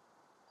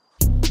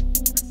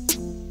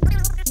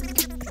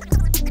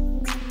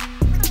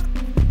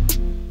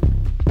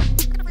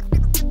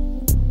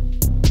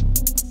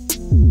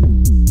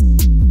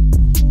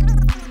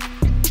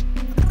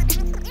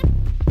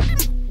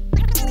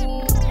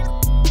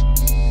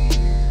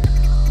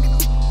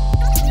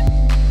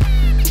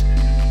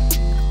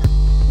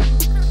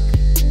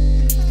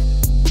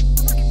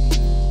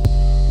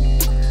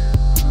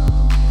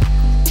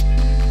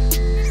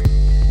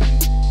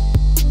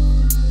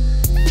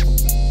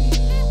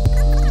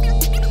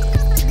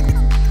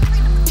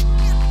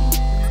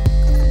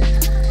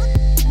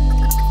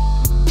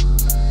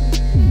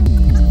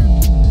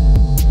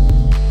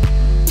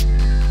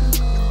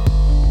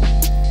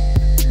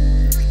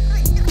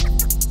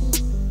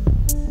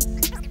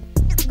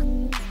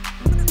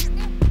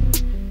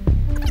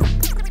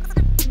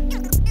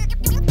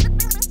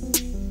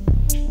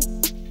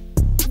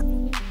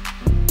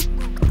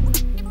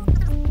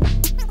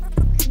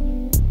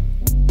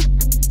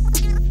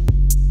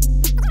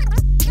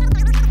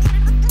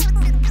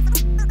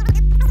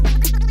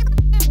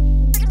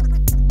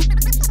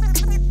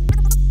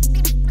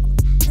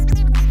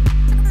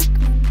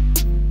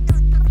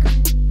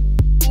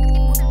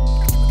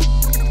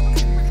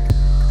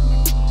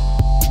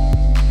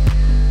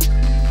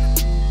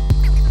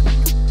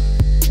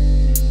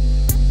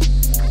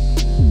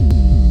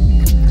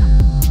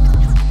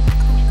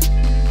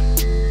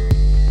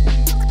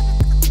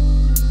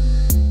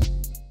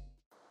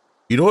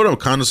 You know what I'm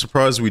kind of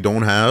surprised we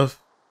don't have?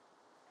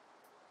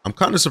 I'm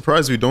kind of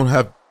surprised we don't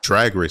have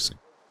drag racing.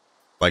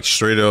 Like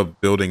straight up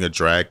building a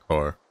drag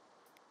car.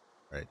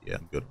 All right, yeah,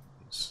 I'm good on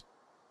these.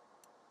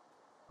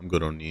 I'm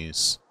good on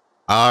these.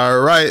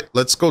 All right,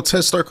 let's go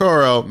test our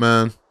car out,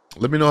 man.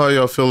 Let me know how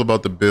y'all feel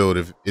about the build.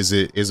 If is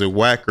it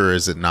whack or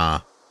is it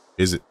nah?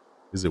 Is it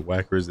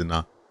whack or is it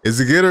nah? Is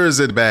it good or is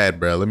it bad,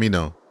 bro? Let me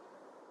know.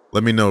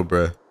 Let me know,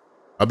 bro.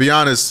 I'll be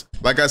honest.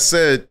 Like I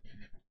said,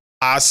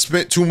 I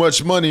spent too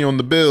much money on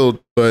the build,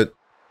 but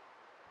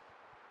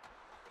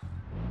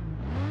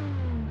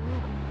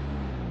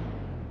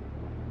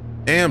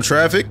damn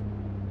traffic.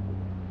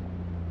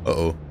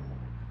 Uh-oh.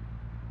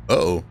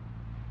 Uh-oh.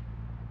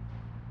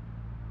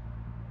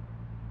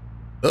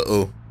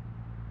 Uh-oh.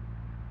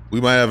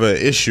 We might have an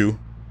issue.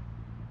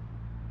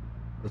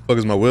 Where the fuck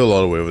is my wheel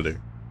all the way over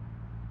there?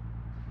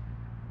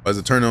 Why is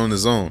it turning on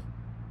its own?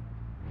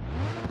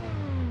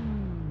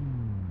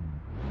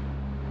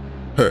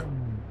 Huh.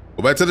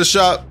 Go back to the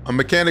shop. My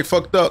mechanic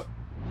fucked up.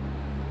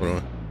 Hold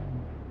on.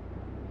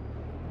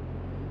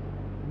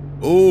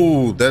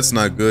 Oh, that's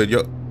not good.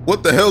 Yo,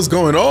 what the hell's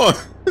going on?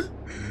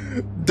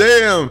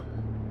 Damn.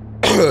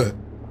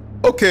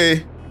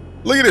 Okay.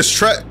 Look at this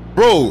track.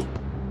 Bro,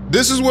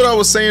 this is what I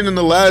was saying in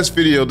the last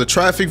video, the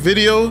traffic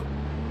video.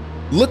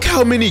 Look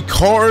how many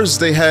cars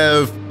they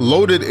have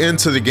loaded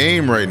into the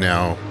game right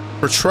now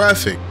for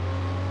traffic.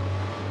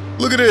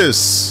 Look at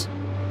this.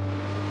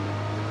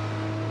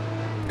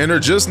 And they're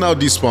just now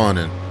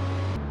despawning.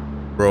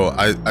 Bro,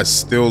 I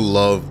still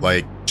love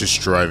like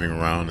just driving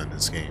around in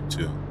this game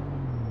too.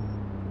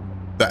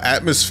 The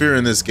atmosphere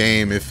in this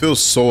game, it feels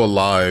so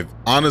alive.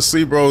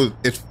 Honestly, bro,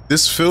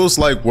 this feels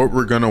like what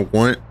we're gonna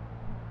want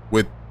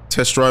with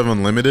Test Drive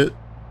Unlimited,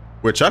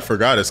 which I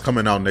forgot is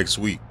coming out next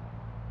week.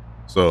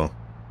 So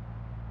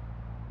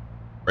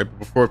right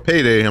before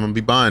payday, I'm gonna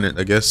be buying it,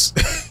 I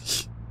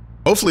guess.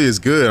 Hopefully it's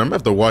good. I'm gonna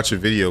have to watch a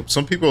video.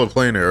 Some people are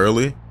playing it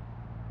early.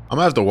 I'm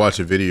gonna have to watch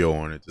a video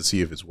on it to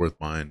see if it's worth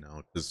buying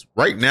now. Because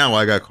right now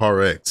I got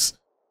CarX.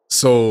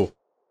 So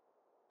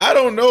I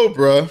don't know,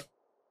 bruh.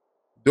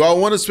 Do I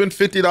want to spend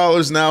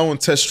 $50 now on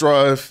Test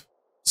Drive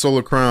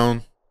Solar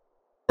Crown?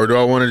 Or do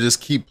I want to just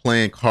keep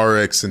playing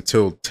CarX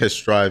until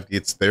Test Drive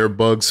gets their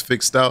bugs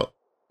fixed out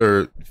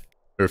or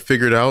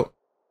figured out?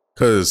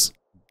 Because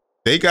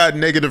they got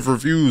negative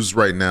reviews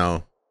right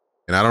now.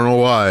 And I don't know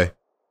why.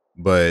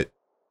 But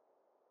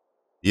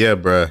yeah,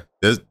 bruh.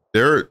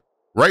 They're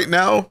right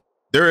now,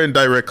 they're in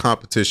direct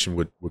competition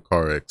with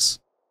CarX.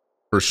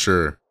 For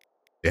sure.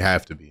 They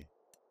have to be.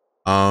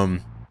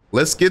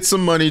 Let's get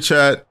some money,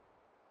 chat.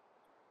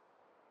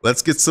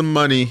 Let's get some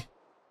money.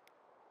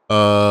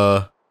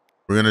 We're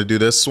gonna do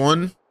this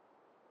one.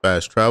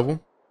 Fast travel.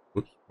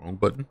 Whoops, wrong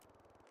button.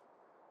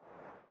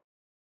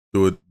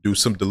 Do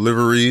some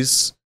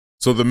deliveries.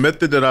 So the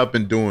method that I've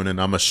been doing,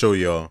 and I'm gonna show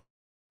y'all.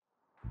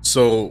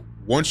 So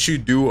once you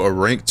do a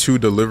rank 2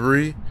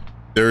 delivery,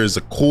 there is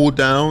a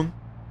cooldown,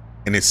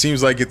 and it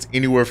seems like it's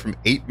anywhere from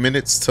 8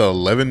 minutes to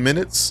 11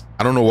 minutes.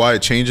 I don't know why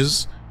it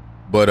changes,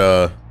 but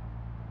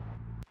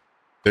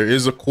there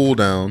is a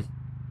cooldown.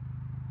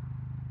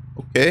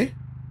 Okay,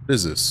 what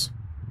is this?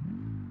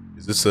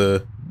 Is this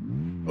a...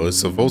 Oh,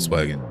 it's a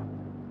Volkswagen.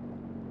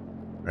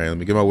 Alright, let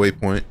me get my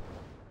waypoint.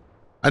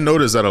 I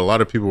noticed that a lot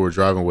of people were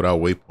driving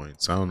without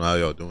waypoints. I don't know how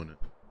y'all doing it.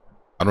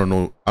 I don't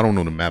know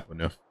the map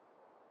enough.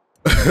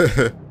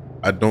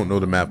 I don't know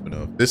the map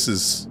enough. This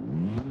is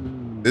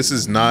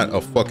not a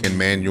fucking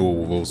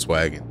manual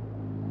Volkswagen.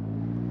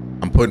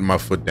 I'm putting my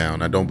foot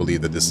down. I don't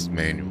believe that this is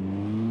manual.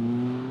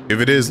 If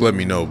it is, let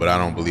me know, but I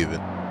don't believe it.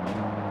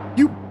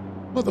 You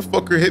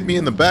motherfucker hit me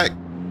in the back.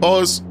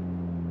 Pause.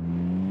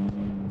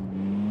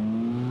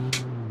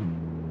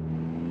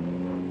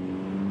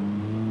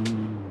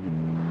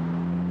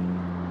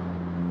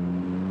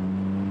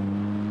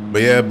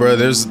 But yeah, bro,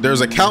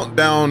 there's a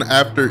countdown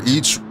after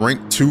each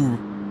rank 2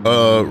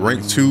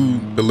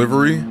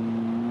 delivery.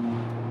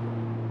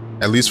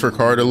 At least for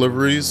car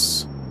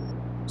deliveries.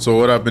 So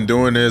what I've been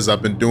doing is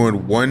I've been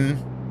doing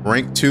 1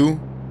 rank 2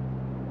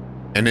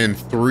 and then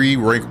 3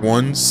 rank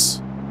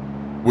 1s,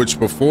 which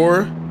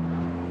before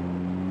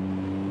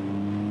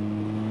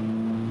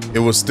it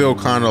was still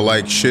kind of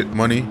like shit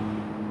money.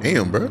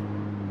 Damn, bro.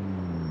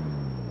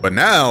 But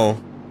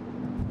now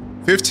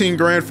 15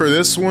 grand for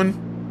this one,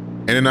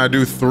 and then I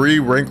do 3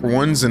 rank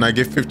 1s and I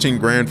get 15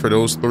 grand for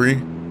those 3.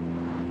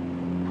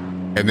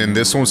 And then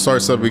this one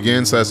starts up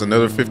again, so that's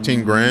another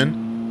 15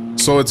 grand.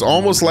 So it's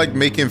almost like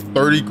making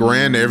 30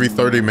 grand every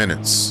 30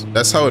 minutes.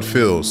 That's how it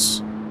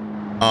feels.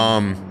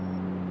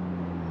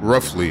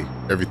 Roughly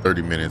every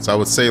 30 minutes. I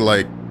would say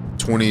like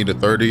 20 to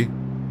 30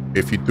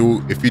 if you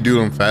do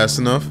them fast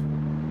enough.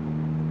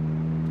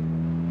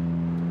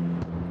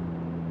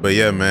 But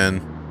yeah,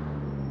 man.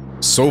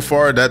 So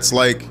far that's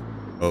like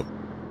oh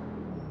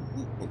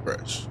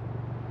crash.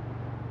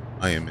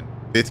 I am in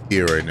 5th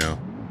gear right now.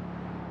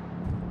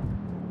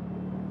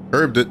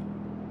 Curbed it.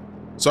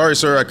 Sorry,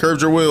 sir, I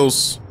curbed your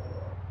wheels.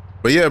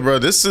 But yeah, bro,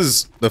 this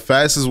is the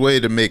fastest way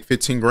to make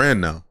 15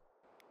 grand now.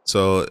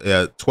 So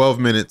yeah, 12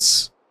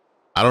 minutes.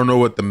 I don't know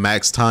what the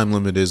max time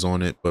limit is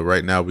on it, but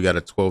right now we got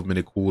a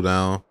 12-minute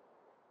cooldown.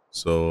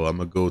 So I'm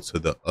gonna go to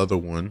the other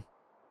one,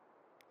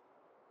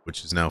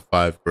 which is now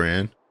 5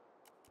 grand.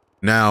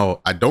 Now,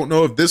 I don't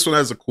know if this one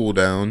has a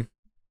cooldown.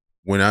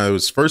 When I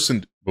was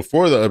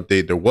before the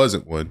update, there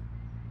wasn't one.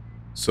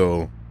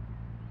 So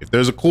If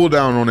there's a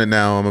cooldown on it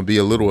now, I'm gonna be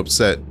a little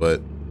upset,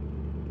 but...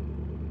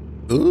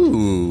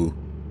 Ooh.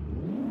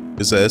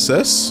 It's a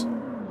SS?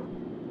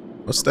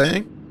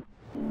 Mustang?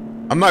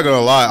 I'm not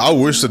gonna lie, I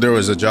wish that there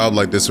was a job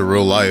like this in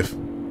real life.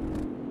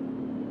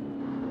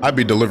 I'd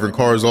be delivering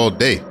cars all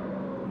day.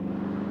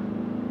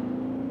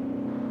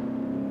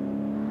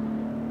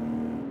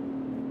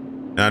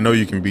 And I know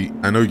you can get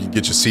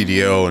your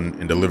CDL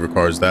and deliver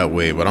cars that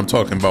way, but I'm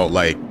talking about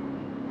like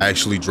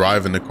actually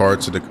driving the car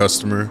to the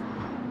customer.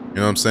 You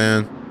know what I'm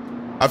saying?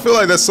 I feel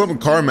like that's something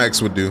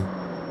CarMax would do.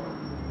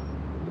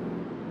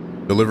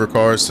 Deliver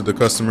cars to the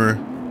customer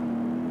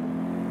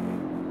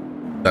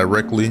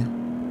directly.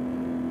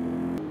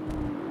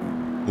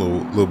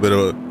 Little bit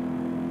of...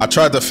 I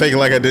tried to fake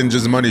like I didn't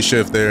just money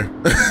shift there.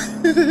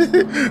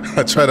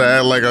 I tried to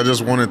act like I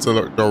just wanted to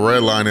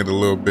redline it a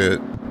little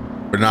bit.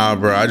 But nah,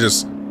 bro, I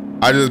just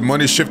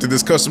money shifted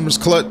this customer's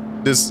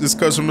this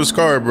customer's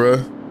car,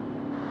 bro.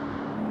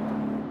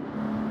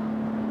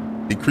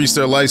 Decreased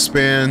their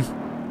lifespan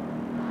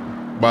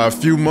by a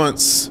few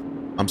months.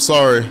 I'm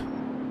sorry.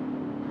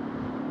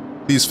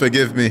 Please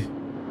forgive me.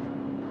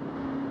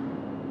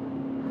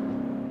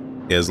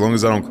 Yeah, as long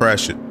as I don't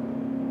crash it.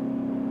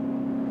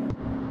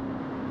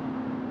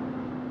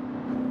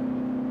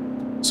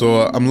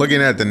 So I'm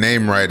looking at the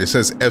name right. It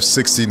says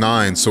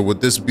F69. So would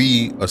this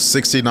be a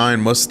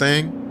 69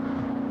 Mustang?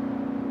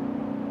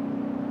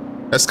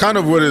 That's kind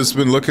of what it's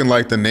been looking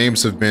like the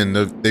names have been.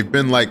 They've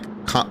been like...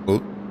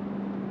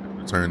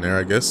 turn there,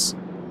 I guess.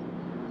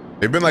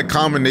 They've been like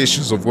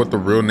combinations of what the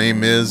real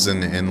name is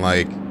and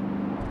like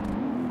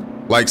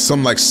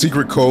some like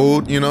secret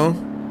code, you know?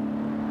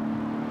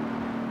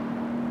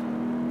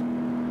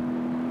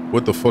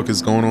 What the fuck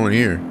is going on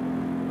here?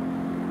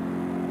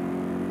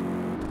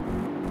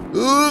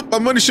 My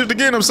money shift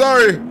again. I'm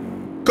sorry,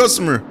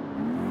 customer.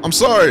 I'm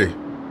sorry.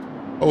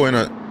 Oh, and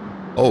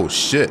oh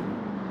shit.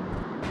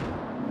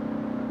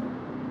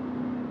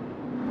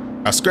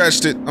 I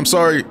scratched it. I'm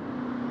sorry.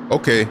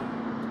 Okay.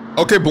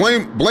 Okay,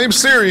 blame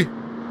Siri.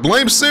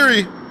 Blame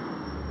Siri.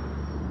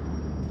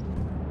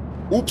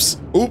 Oops.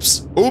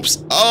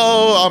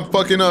 Oh, I'm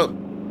fucking up.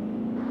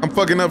 I'm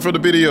fucking up for the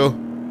video.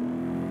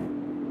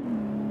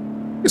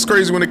 It's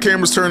crazy when the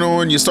cameras turn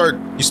on, you start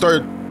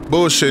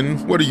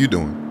bullshitting. What are you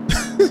doing?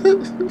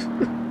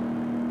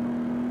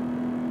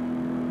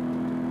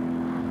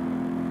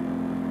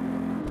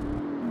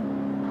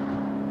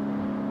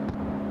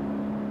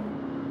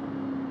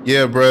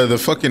 Yeah, bro, the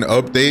fucking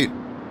update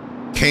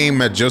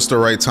came at just the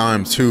right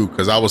time too,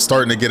 because I was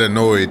starting to get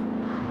annoyed.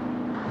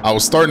 I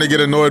was starting to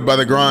get annoyed by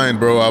the grind,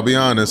 bro, I'll be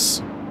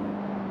honest.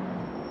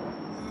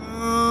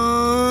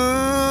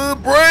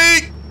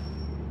 Break!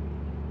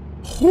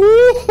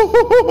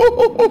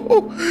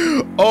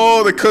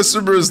 Oh, the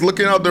customer is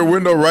looking out their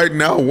window right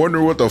now,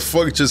 wondering what the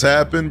fuck just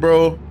happened,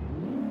 bro.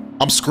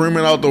 I'm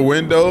screaming out the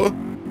window.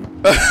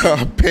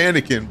 I'm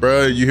panicking,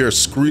 bro. You hear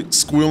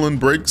squealing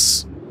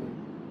brakes.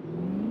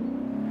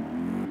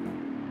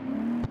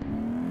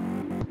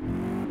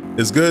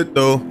 It's good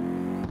though.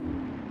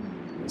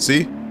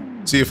 See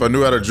if I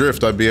knew how to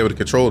drift, I'd be able to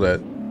control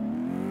that.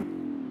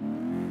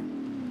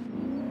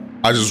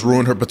 I just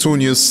ruined her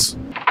petunias.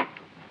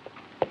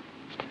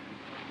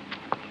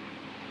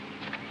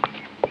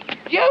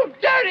 You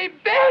dirty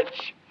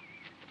bitch!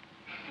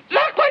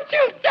 Look what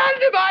you've done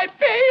to my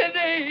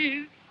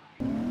peonies!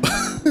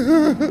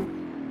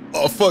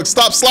 Oh fuck,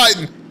 stop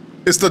sliding.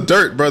 It's the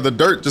dirt, bro. The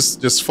dirt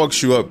just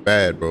fucks you up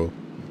bad, bro.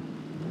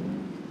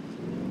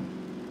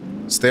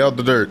 Stay out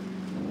the dirt.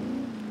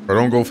 Or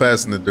don't go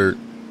fast in the dirt.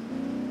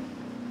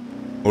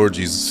 Lord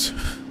Jesus.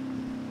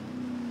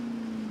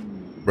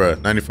 Bruh,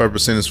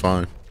 95% is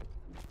fine.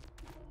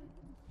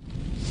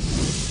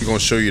 I'm gonna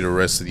show you the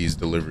rest of these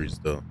deliveries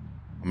though.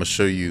 I'm gonna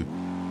show you.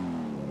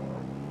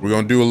 We're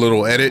gonna do a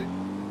little edit.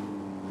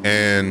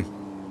 And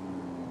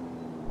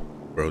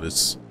bro,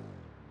 this,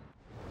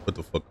 what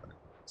the fuck?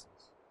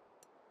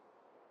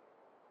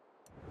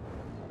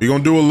 We're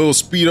gonna do a little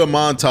speed up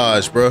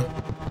montage, bro.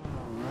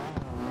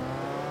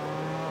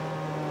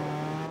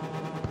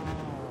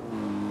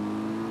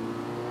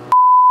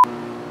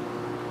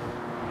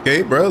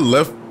 Okay, bro,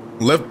 left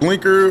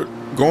blinker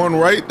going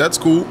right. That's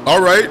cool.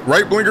 All right,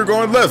 right blinker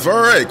going left.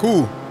 All right,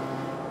 cool.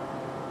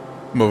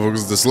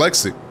 Motherfucker's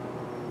dyslexic.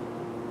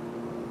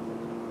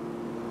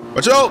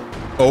 Watch out!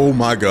 Oh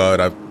my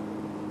god,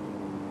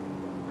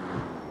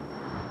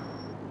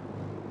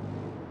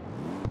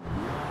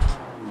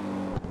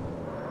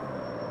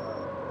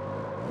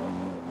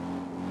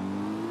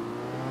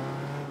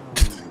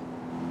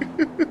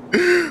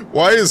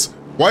 Why is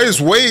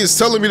Waze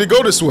telling me to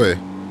go this way?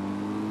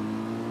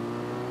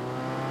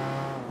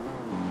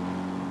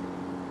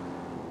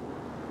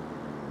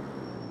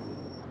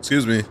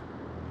 Excuse me.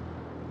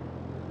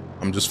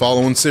 I'm just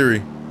following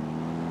Siri.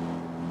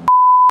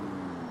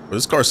 But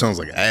this car sounds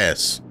like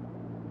ass.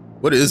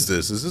 What is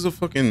this? Is this a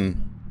fucking...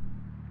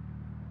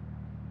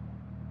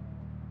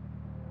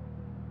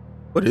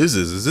 What is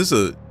this? Is this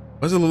a...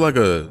 Why does it look like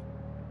a...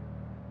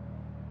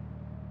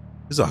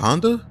 Is it a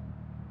Honda?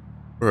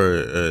 Or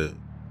a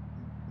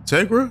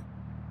Integra?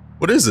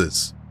 What is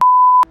this?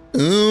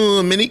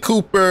 Ooh, Mini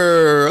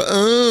Cooper.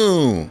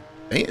 Oh,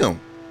 damn.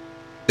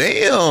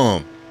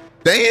 Damn.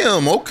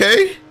 Damn,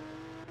 okay.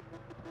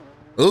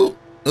 Ooh,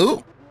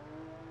 ooh.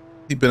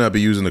 He better not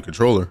be using the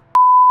controller.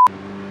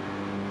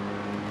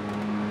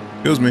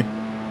 Excuse me.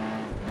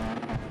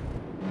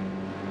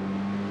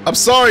 I'm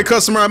sorry,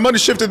 customer. I money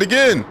shifted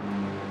again.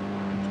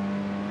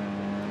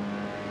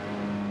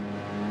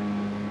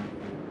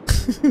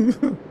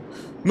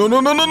 No, no,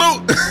 no, no,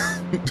 no.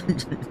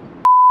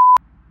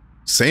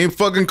 Same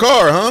fucking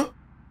car, huh?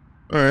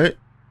 All right.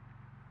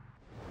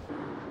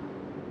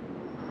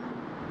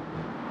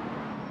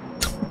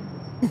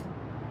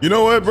 You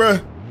know what,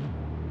 bruh?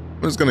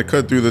 I'm just gonna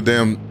cut through the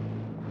damn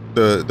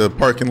the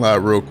parking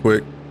lot real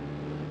quick.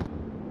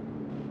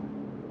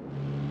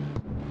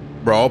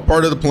 Bro, all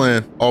part of the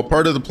plan. All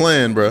part of the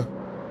plan, bro.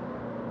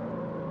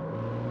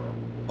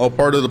 All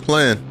part of the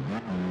plan.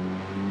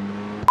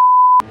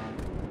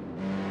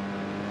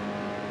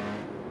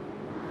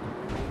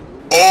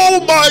 Oh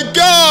my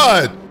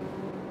God!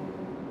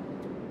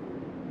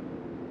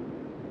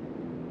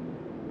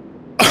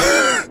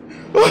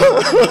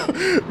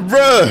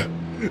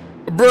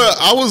 Bruh,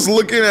 I was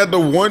looking at the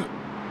one.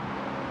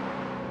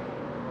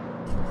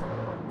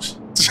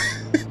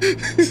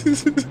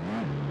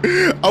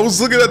 I was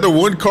looking at the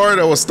one car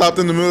that was stopped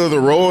in the middle of the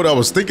road. I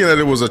was thinking that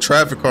it was a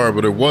traffic car,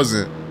 but it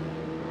wasn't.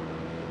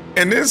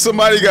 And then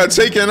somebody got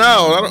taken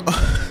out.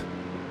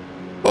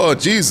 Oh,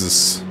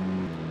 Jesus.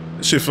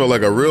 This shit felt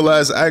like a real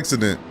ass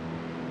accident.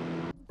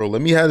 Bro,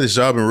 let me have this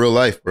job in real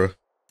life, bro.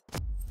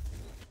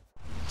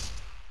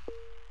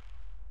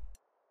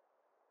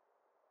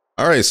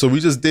 All right, so we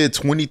just did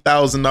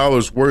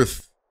 $20,000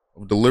 worth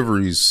of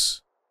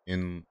deliveries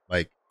in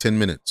like 10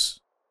 minutes.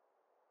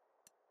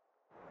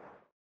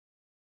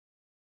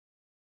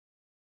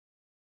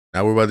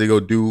 Now we're about to go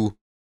do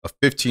a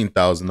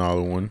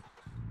 $15,000 one.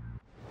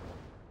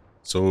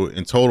 So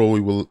in total,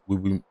 we'll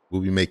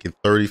be making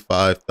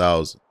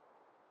 $35,000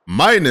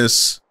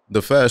 minus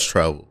the fast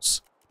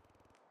travels,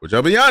 which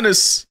I'll be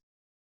honest,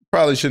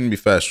 probably shouldn't be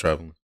fast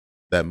traveling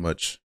that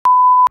much.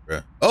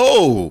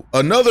 Oh,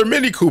 another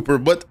Mini Cooper,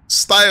 but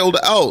styled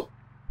out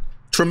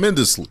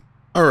tremendously.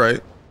 All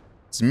right,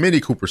 it's Mini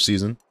Cooper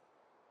season.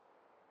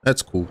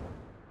 That's cool.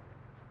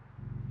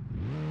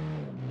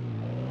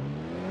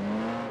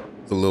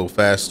 It's a little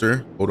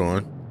faster. Hold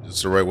on, is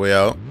this the right way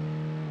out?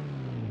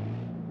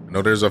 I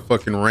know there's a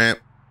fucking ramp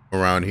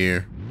around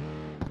here.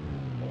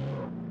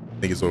 I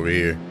think it's over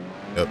here.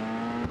 Yep.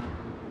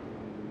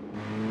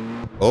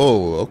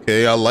 Oh,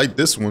 okay. I like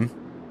this one.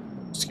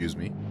 Excuse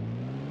me.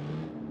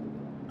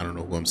 I don't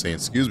know who I'm saying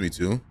excuse me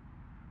to.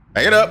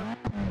 Back it up.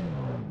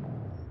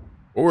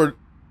 Forward.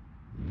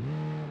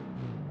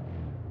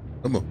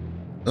 Come on.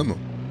 Come on.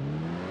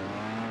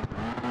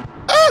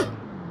 Ah!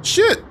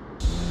 Shit.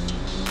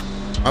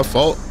 My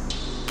fault.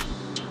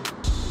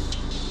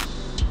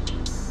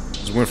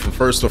 Just went from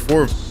first to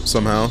fourth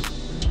somehow.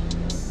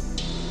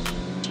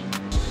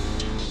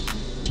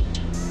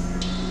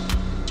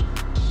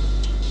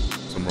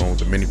 Something wrong with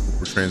the Mini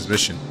Cooper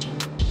transmission.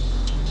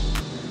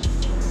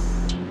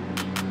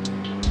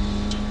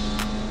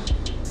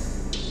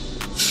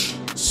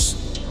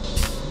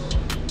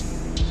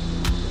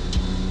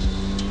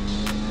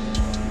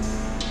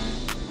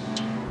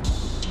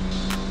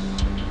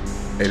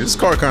 Hey, this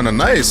car kind of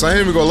nice. I ain't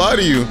even gonna lie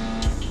to you.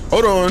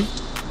 Hold on.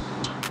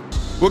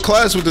 What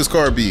class would this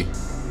car be?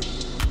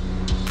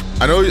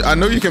 I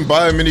know you can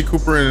buy a Mini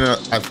Cooper in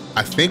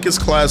I think it's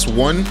class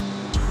 1.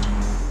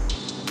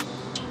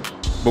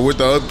 But with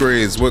the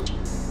upgrades, what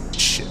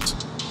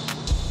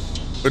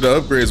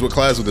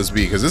class would this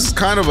be? Because this is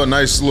kind of a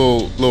nice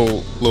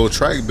little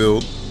track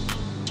build.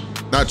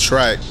 Not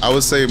track. I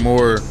would say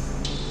more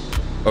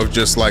of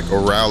just like a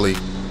rally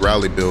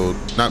build.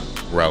 Not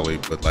rally,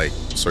 but like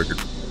circuit.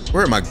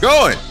 Where am I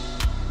going?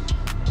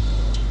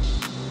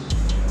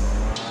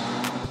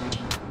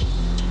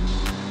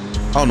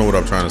 I don't know what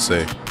I'm trying to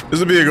say. This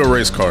would be a good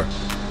race car.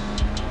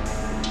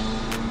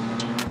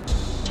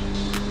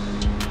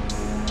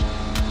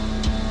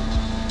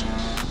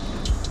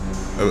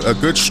 A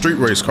good street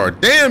race car.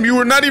 Damn, you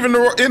were not even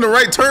in the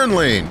right turn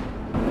lane.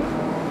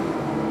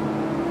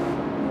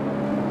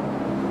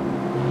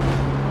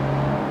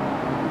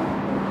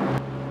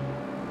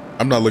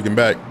 I'm not looking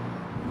back.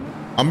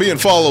 I'm being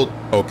followed.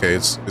 Okay,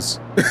 it's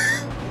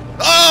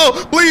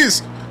Oh,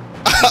 please.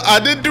 I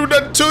didn't do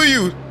nothing to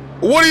you.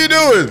 What are you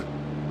doing?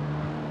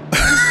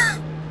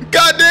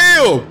 God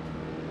damn.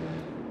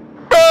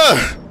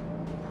 Bruh,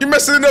 you're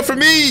messing it up for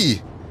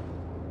me.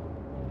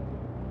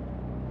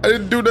 I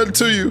didn't do nothing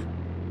to you.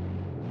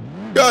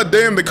 God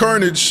damn the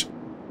carnage.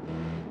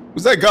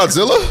 Was that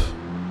Godzilla?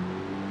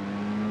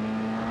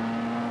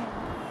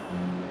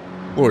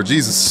 Lord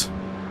Jesus.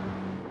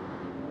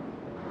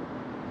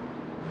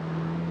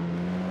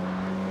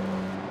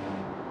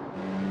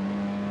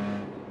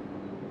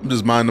 I'm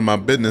just minding my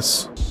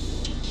business.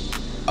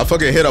 I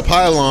fucking hit a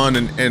pylon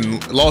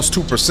and lost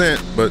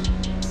 2%, but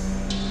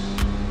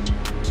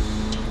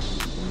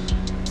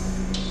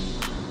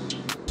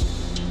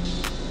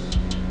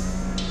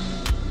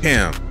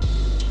damn.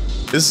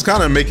 This is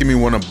kind of making me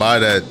want to buy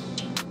that.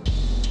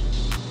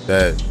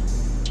 I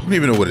don't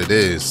even know what it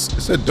is.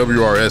 It said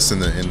WRS in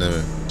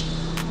the.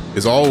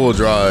 It's all-wheel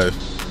drive,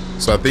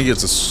 so I think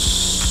it's a.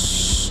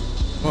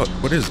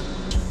 What is it?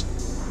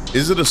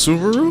 Is it a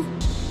Subaru?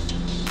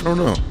 I don't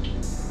know.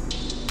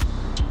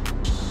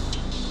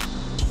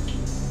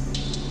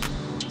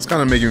 It's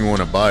kind of making me want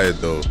to buy it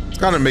though. It's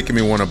kind of making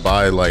me want to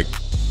buy like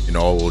an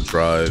all-wheel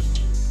drive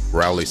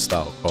rally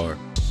style car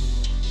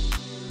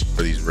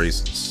for these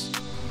races.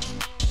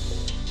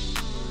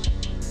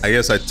 I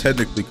guess I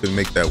technically could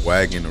make that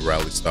wagon a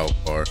rally style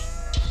car.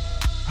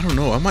 I don't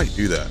know. I might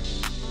do that.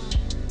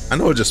 I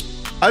know. I just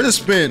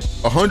spent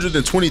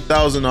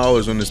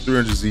 $120,000 on this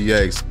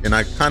 300ZX, and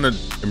I kind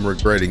of am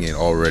regretting it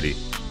already.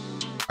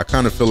 I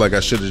kind of feel like I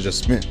should have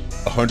just spent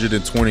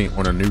 $120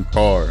 on a new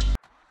car.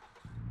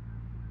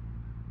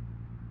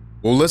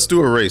 Well, let's do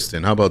a race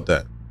then. How about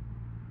that?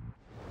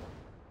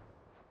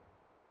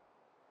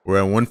 We're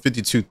at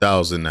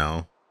 152,000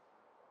 now,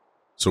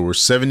 so we're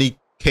 70K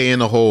in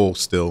the hole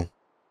still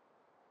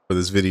for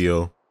this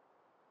video,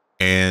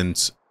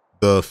 and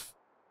the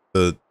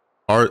Jesus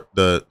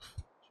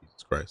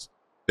Christ.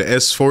 The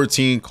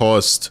S14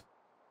 cost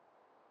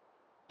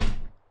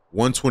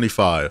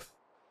 $125.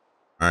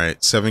 All right,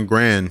 $7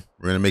 grand.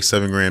 We're gonna make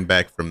 $7 grand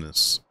back from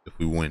this if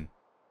we win.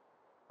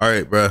 All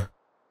right, bruh.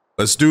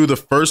 Let's do the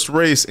first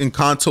race in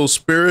Kanto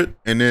Spirit,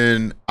 and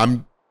then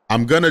I'm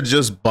gonna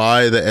just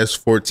buy the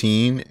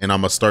S14, and I'm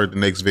gonna start the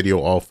next video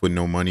off with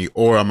no money,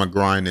 or I'm gonna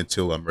grind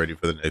until I'm ready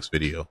for the next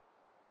video.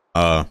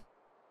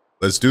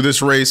 Let's do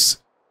this race.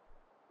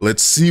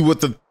 Let's see what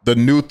the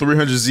new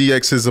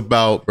 300ZX is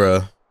about,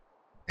 bruh.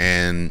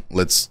 And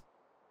let's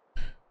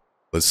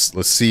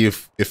see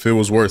if it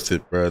was worth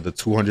it, bro. The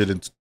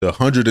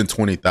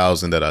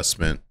 120,000 that I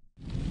spent.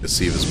 Let's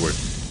see if it's worth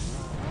it.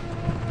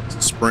 It's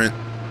a sprint.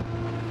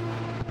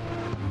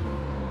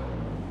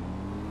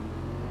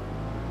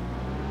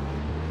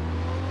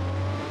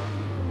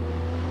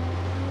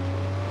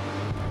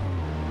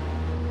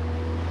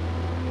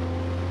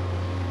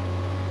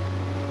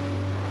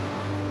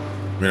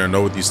 I mean, I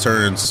know with these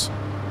turns.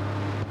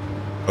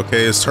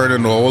 Okay, it's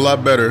turning a whole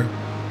lot better.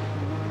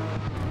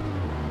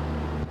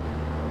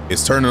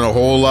 It's turning a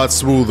whole lot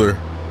smoother.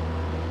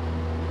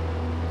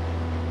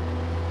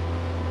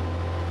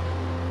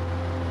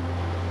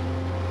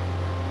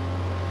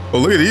 Oh,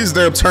 look at these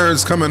damn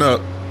turns coming up.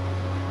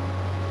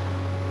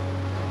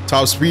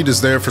 Top speed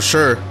is there for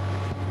sure.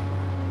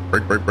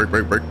 Brake, brake, brake,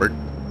 brake, brake, brake.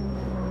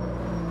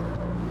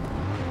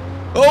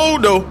 Oh,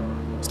 no.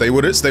 Stay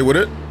with it, stay with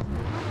it.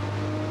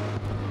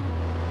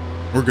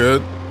 We're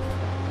good.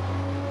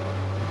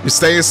 We're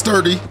staying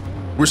sturdy.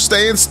 We're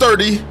staying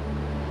sturdy.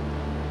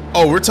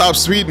 Oh, we're top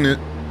speeding it.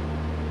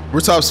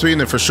 We're top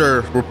speeding it for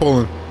sure. We're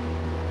pulling.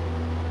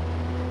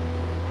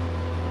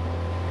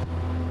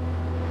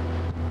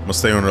 I'm gonna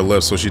stay on her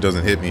left so she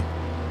doesn't hit me.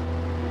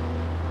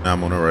 Now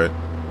I'm on her right.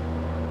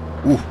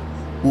 Ooh,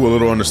 a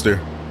little understeer.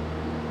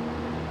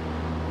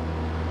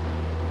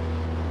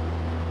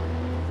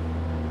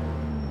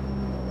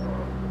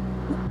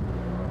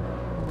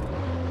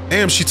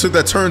 Damn, she took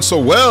that turn so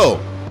well.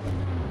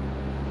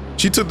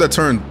 She took that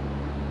turn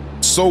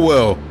so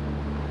well.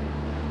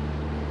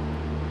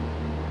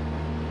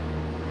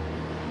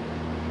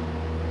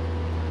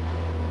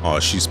 Oh,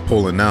 she's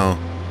pulling now.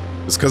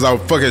 It's because I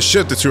fucking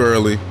shifted too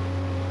early.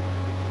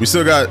 We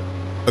still got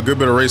a good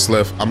bit of race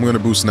left. I'm gonna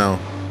boost now.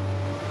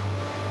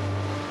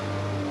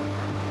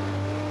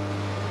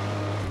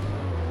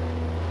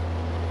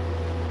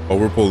 Oh,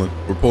 we're pulling.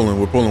 We're pulling.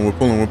 We're pulling. We're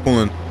pulling. We're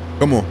pulling.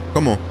 Come on.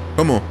 Come on.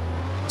 Come on.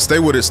 Stay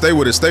with it. Stay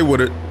with it. Stay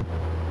with it.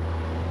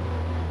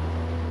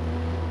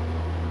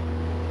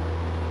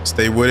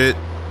 Stay with it.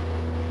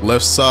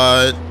 Left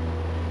side.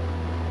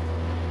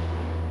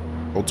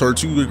 Don't turn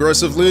too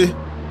aggressively.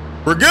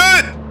 We're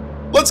good.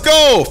 Let's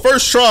go.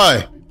 First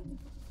try.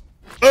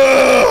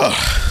 Ugh.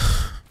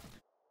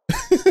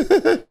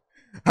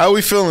 How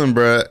we feeling,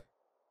 bruh?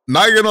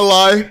 Not gonna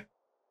lie.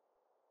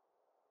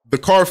 The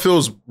car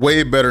feels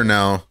way better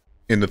now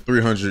in the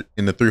 300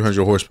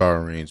 horsepower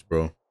range,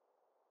 bro.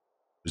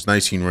 There's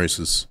 19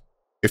 races.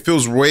 It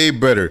feels way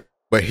better.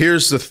 But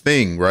here's the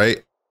thing,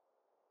 right?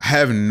 I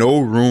have no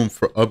room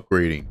for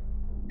upgrading.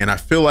 And I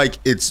feel like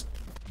it's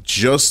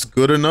just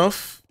good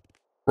enough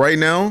right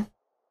now.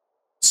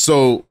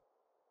 So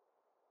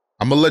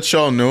I'm gonna let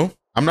y'all know.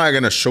 I'm not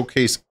gonna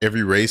showcase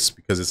every race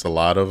because it's a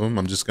lot of them.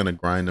 I'm just gonna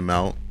grind them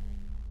out.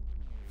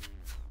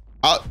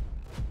 I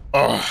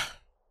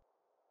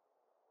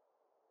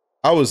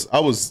was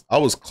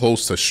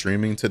close to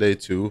streaming today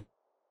too.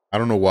 I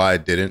don't know why I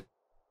didn't.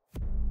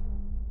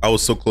 I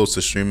was so close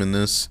to streaming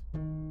this.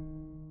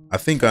 I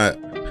think I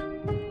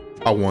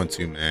want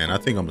to, man. I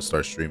think I'm gonna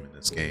start streaming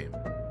this game.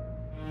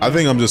 I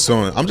think I'm just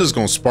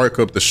gonna spark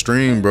up the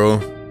stream, bro.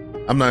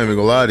 I'm not even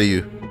gonna lie to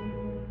you.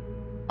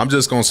 I'm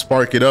just gonna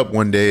spark it up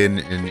one day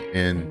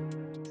and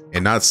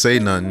not say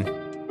nothing.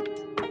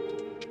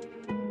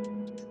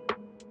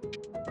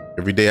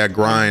 Every day I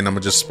grind, I'm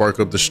gonna just spark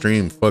up the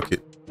stream. Fuck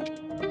it.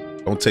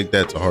 Don't take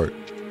that to heart.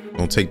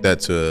 Don't take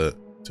that to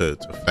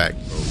fact,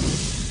 bro.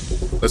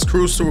 Let's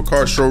cruise to a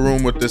car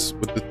showroom with the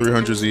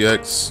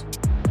 300ZX.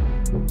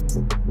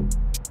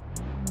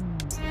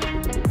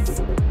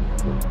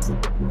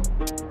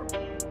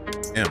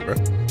 Damn, bro.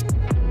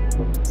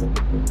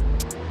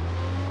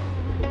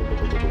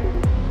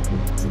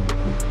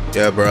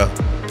 Yeah, bro.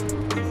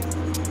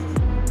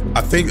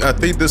 I think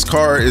this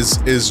car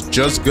is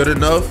just good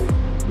enough.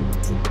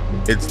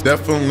 It's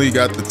definitely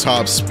got the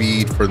top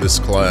speed for this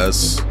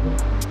class.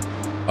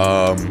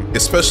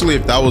 Especially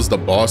if that was the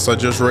boss I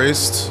just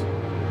raced.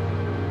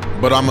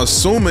 But I'm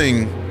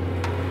assuming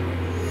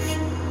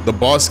the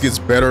boss gets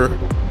better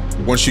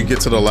once you get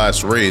to the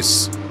last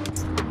race.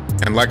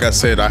 And like I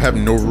said, I have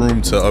no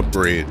room to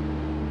upgrade.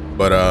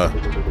 But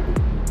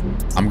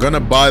I'm gonna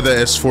buy the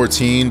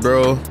S14,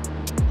 bro,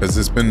 because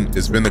it's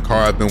been the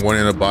car I've been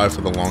wanting to buy for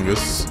the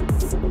longest.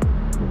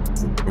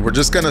 And we're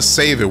just gonna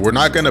save it. We're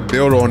not gonna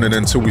build on it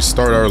until we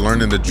start our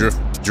learning the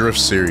drift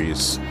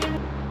series.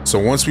 So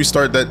once we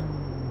start that,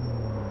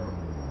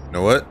 you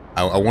know what?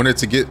 I wanted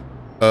to get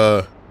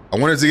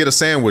a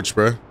sandwich,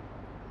 bro.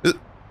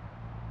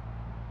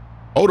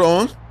 Hold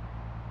on.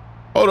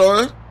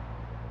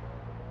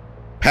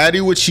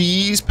 Patty with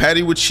cheese,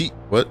 patty with cheese.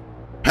 What?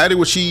 Patty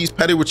with cheese,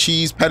 patty with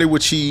cheese, patty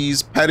with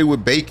cheese, patty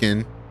with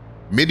bacon,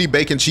 midi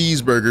bacon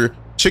cheeseburger,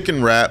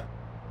 chicken wrap,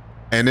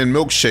 and then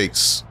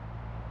milkshakes.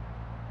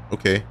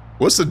 Okay.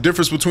 What's the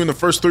difference between the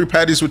first 3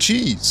 patties with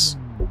cheese?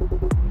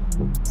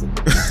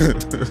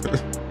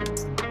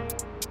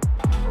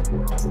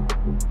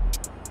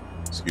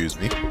 Excuse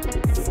me.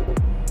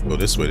 Go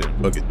this way then.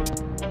 Fuck it.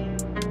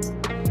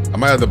 I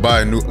might have to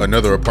buy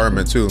another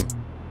apartment too.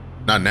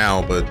 Not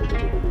now, but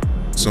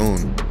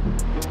soon.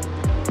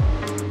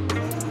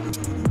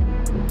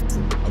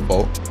 My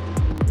fault.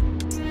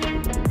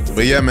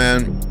 But yeah,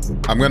 man,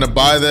 I'm gonna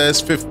buy the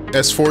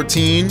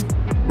S14.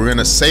 We're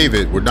gonna save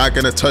it. We're not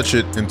gonna touch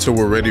it until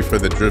we're ready for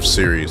the drift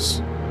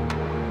series.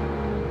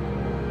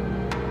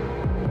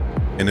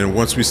 And then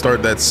once we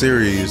start that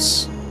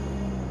series,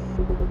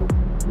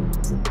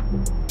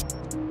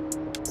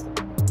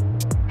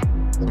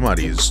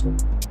 somebody is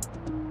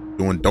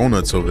doing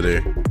donuts over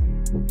there.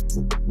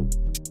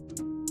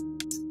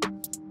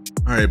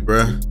 All right,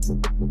 bruh.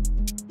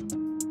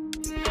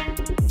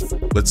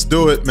 Let's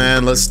do it,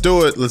 man. Let's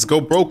do it. Let's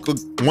go broke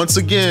once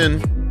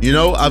again. You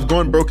know, I've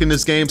gone broke in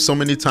this game so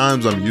many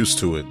times, I'm used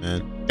to it,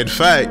 man. In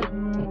fact,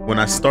 when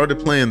I started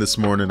playing this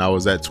morning, I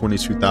was at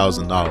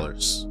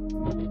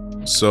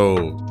 $22,000.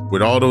 So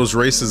with all those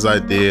races I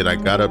did, I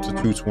got up to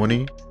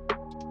 220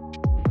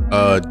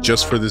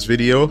 just for this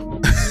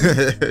video.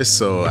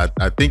 So I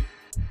think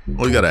I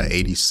only got an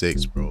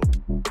 86, bro.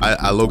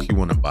 I low-key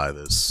want to buy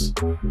this.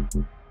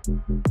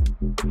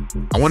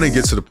 I want to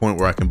get to the point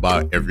where I can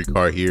buy every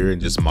car here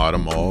and just mod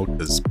them all,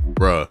 because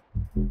bruh,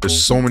 there's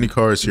so many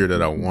cars here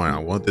that I want. I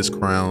want this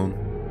Crown.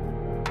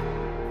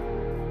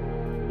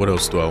 What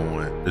else do I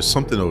want? There's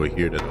something over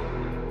here that I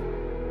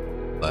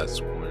want.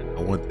 Last one.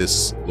 I want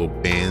this little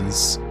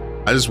Benz.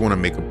 I just want to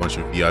make a bunch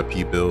of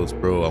VIP builds,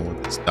 bro. I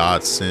want this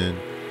Datsun.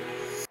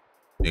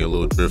 Make a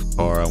little drift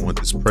car. I want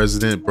this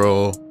President,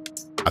 bro.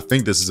 I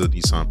think this is a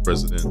Nissan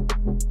President.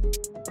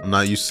 I'm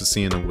not used to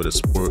seeing them with a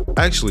sport.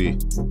 Actually,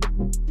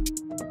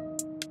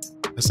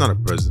 that's not a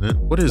President.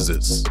 What is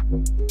this?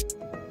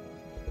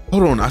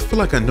 Hold on, I feel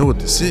like I know what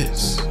this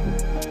is.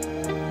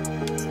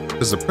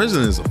 Because the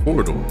President is a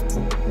 4-door.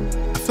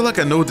 I feel like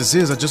I know what this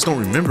is. I just don't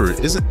remember it.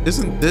 Isn't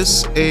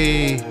this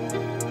a...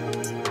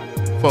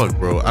 Fuck,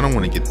 bro. I don't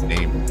want to get the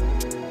name.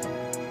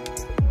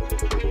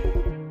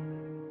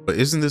 But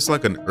isn't this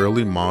like an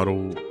early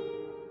model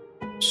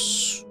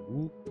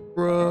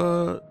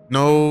Supra?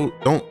 No,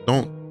 don't.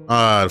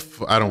 I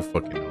don't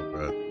fucking know,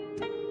 bro.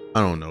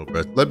 I don't know,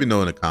 bro. Let me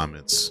know in the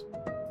comments.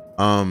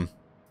 But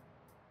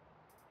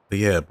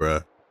yeah,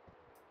 bro.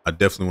 I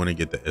definitely want to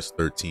get the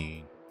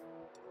S13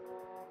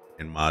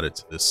 and mod it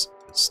to this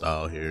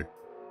style here.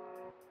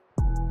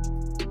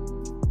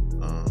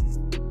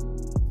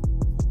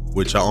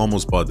 Which I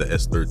almost bought the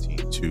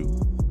S13 too.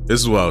 This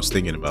is what I was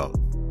thinking about.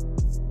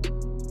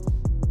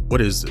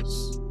 What is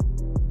this?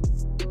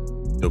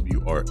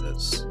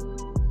 WRS.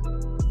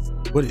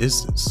 What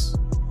is this?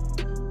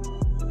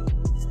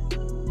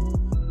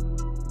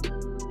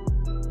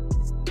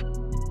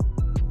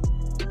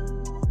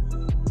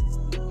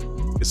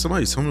 Can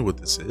somebody tell me what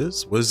this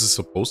is? What is this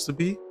supposed to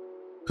be?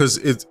 Because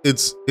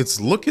it's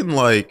looking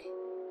like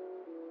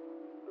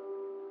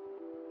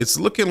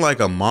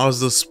a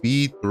Mazda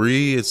Speed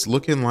 3. It's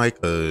looking like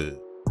a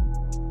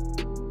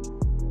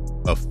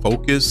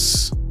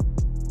Focus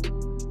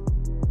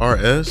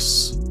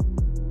RS.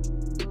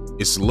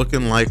 It's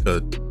looking like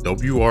a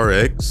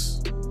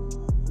WRX,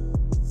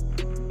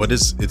 but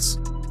it's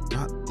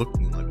not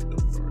looking like a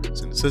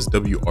WRX, and it says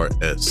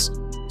WRS.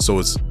 So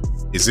is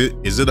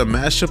it a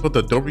mashup of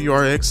the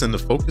WRX and the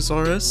Focus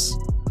RS?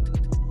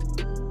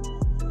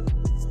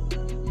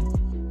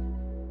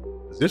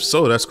 If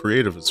so, that's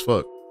creative as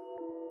fuck.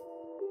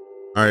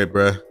 All right,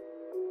 bruh.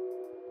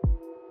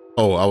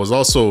 Oh, I was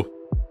also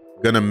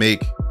gonna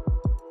make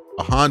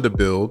a Honda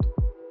build,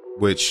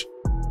 which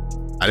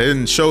I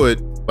didn't show it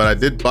but I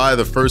did buy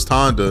the first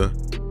Honda,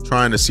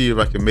 trying to see if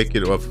I can make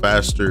it a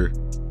faster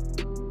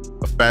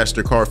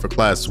car for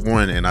class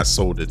 1, and I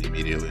sold it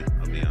immediately.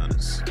 I'll be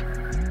honest.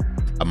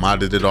 I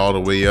modded it all the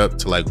way up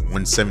to like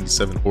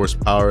 177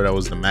 horsepower. That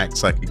was the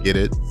max I could get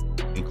it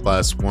in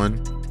class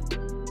 1.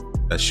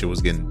 That shit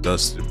was getting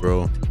dusted,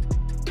 bro.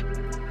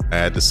 I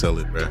had to sell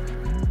it, bro.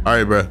 All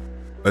right, bro.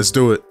 Let's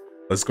do it.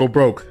 Let's go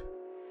broke.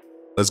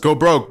 Let's go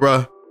broke,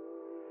 bro.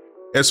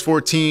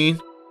 S14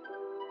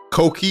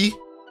 Koki.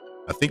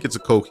 I think it's a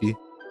Koki.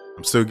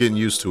 I'm still getting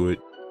used to it.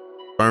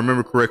 If I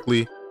remember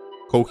correctly,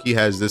 Koki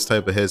has this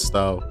type of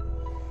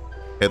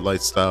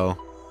headlight style.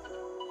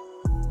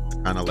 I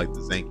kind of like the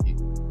Zenki.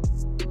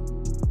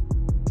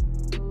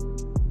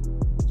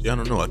 Yeah, I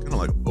don't know. I kind of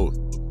like both.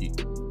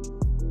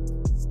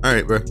 All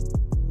right, bro.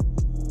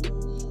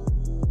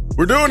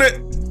 We're doing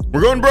it.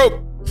 We're going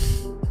broke.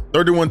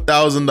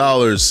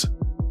 $31,000.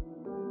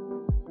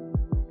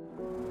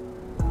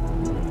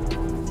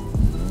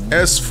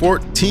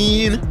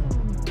 S14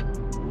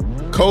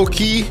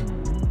 Koki.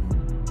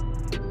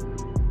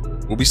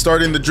 We'll be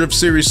starting the drift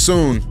series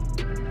soon.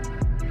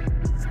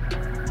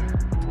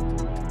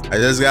 I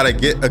just gotta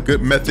get a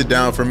good method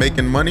down for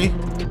making money.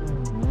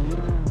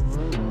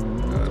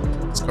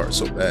 This car's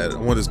so bad. I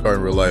want this car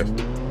in real life.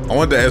 I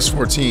want the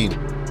S14.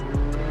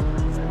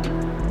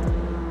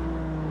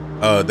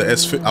 I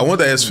want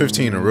the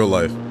S15 in real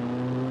life.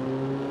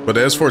 But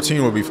the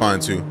S14 will be fine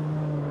too.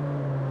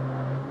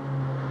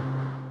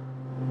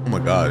 Oh my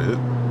god.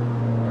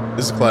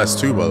 This is class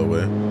 2, by the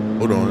way.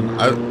 Hold on.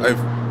 I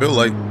feel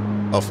like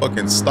a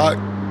fucking stock.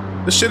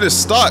 This shit is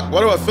stock.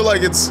 Why do I feel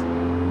like it's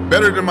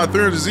better than my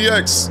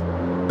 300ZX?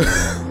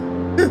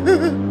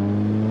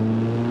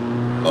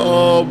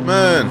 Oh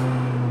man.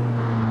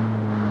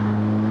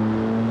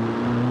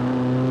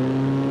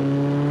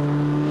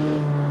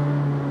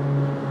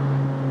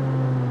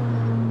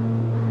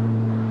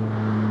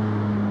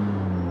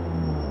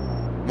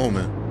 Come on,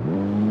 man.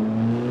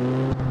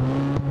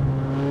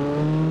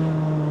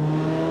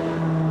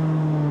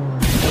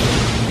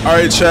 All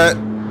right, chat.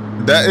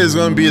 That is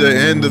gonna be the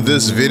end of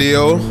this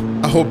video.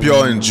 I hope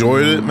y'all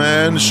enjoyed it,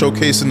 man.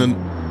 Showcasing the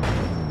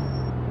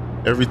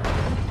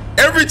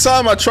every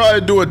time I try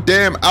to do a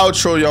damn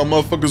outro, y'all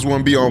motherfuckers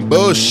wanna be on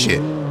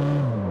bullshit.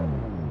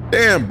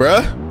 Damn,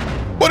 bruh.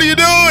 What are you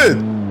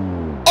doing?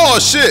 Oh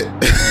shit.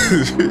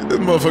 These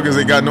motherfuckers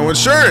ain't got no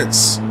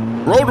insurance.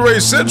 Road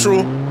Rage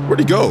Central. Where'd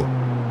he go?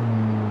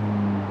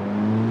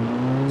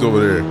 He's over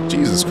there.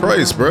 Jesus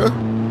Christ, bruh.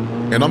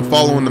 And I'm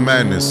following the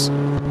madness.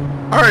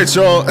 All right,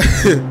 y'all.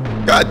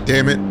 God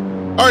damn it.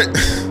 All right.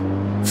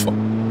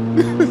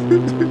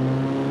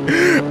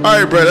 All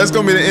right, bro. That's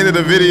gonna be the end of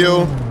the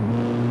video.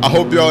 I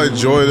hope y'all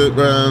enjoyed it,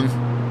 man.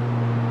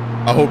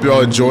 I hope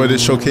y'all enjoyed it,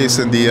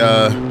 showcasing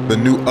the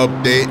new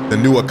update, the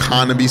new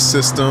economy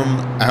system,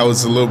 how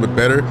it's a little bit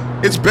better.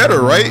 It's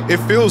better, right? It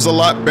feels a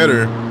lot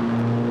better.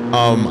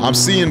 I'm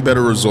seeing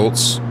better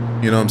results.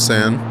 You know what I'm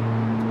saying?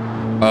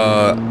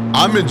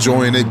 I'm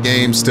enjoying it,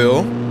 game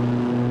still.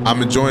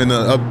 I'm enjoying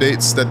the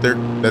updates that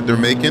they're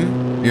making.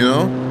 You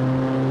know,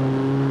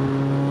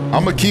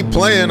 I'm gonna keep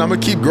playing. I'm gonna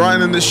keep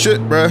grinding this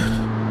shit, bruh.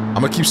 I'm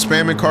gonna keep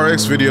spamming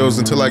CarX videos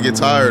until I get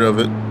tired of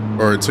it,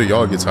 or until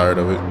y'all get tired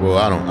of it. Well,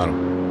 I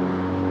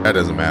don't. That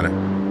doesn't matter.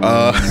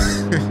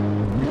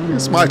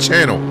 It's my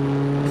channel.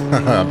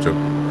 I'm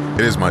joking.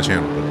 It is my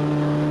channel,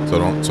 so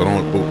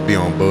don't be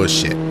on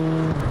bullshit.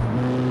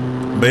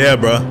 But yeah,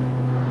 bruh.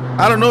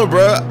 I don't know,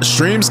 bruh.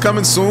 Streams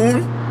coming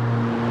soon.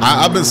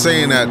 I've been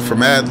saying that for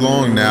mad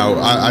long now.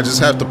 I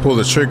just have to pull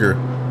the trigger.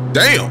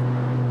 Damn.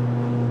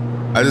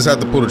 I just have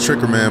to pull the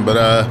trigger, man. But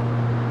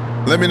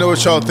let me know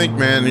what y'all think,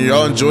 man. Are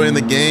y'all enjoying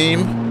the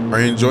game? Are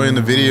you enjoying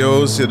the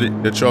videos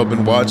that y'all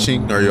been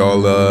watching? Are y'all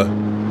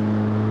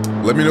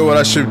let me know what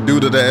I should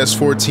do to the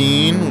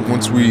S14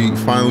 once we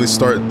finally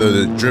start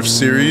the drift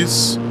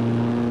series,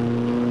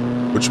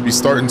 which will be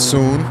starting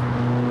soon.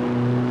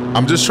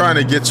 I'm just trying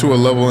to get to a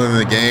level in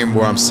the game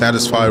where I'm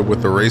satisfied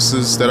with the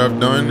races that I've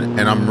done,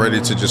 and I'm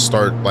ready to just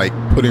start like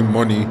putting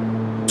money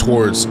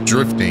towards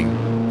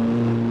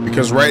drifting,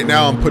 because right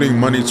now I'm putting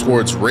money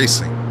towards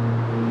racing.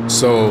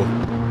 So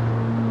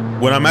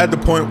when I'm at the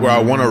point where I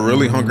want to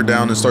really hunker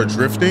down and start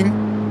drifting,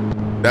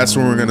 that's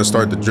when we're going to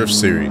start the drift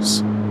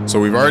series. So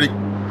we've already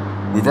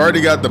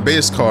got the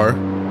base car,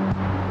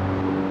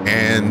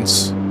 and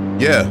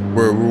yeah,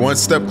 we're one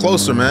step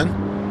closer,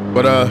 man.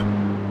 But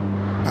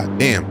god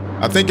damn.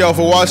 I thank y'all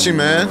for watching,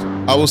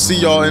 man. I will see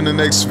y'all in the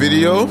next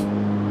video.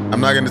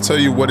 I'm not gonna tell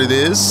you what it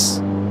is.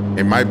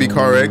 It might be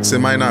CarX, it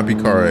might not be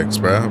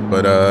CarX, bro.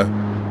 But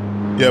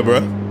yeah, bro.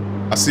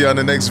 I'll see y'all in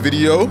the next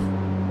video.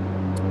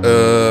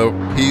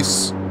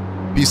 Peace.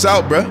 Peace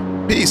out, bro.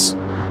 Peace.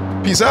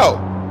 Peace out.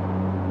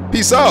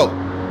 Peace out.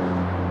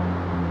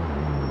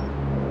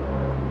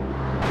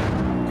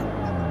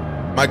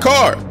 My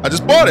car. I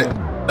just bought it.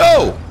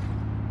 No.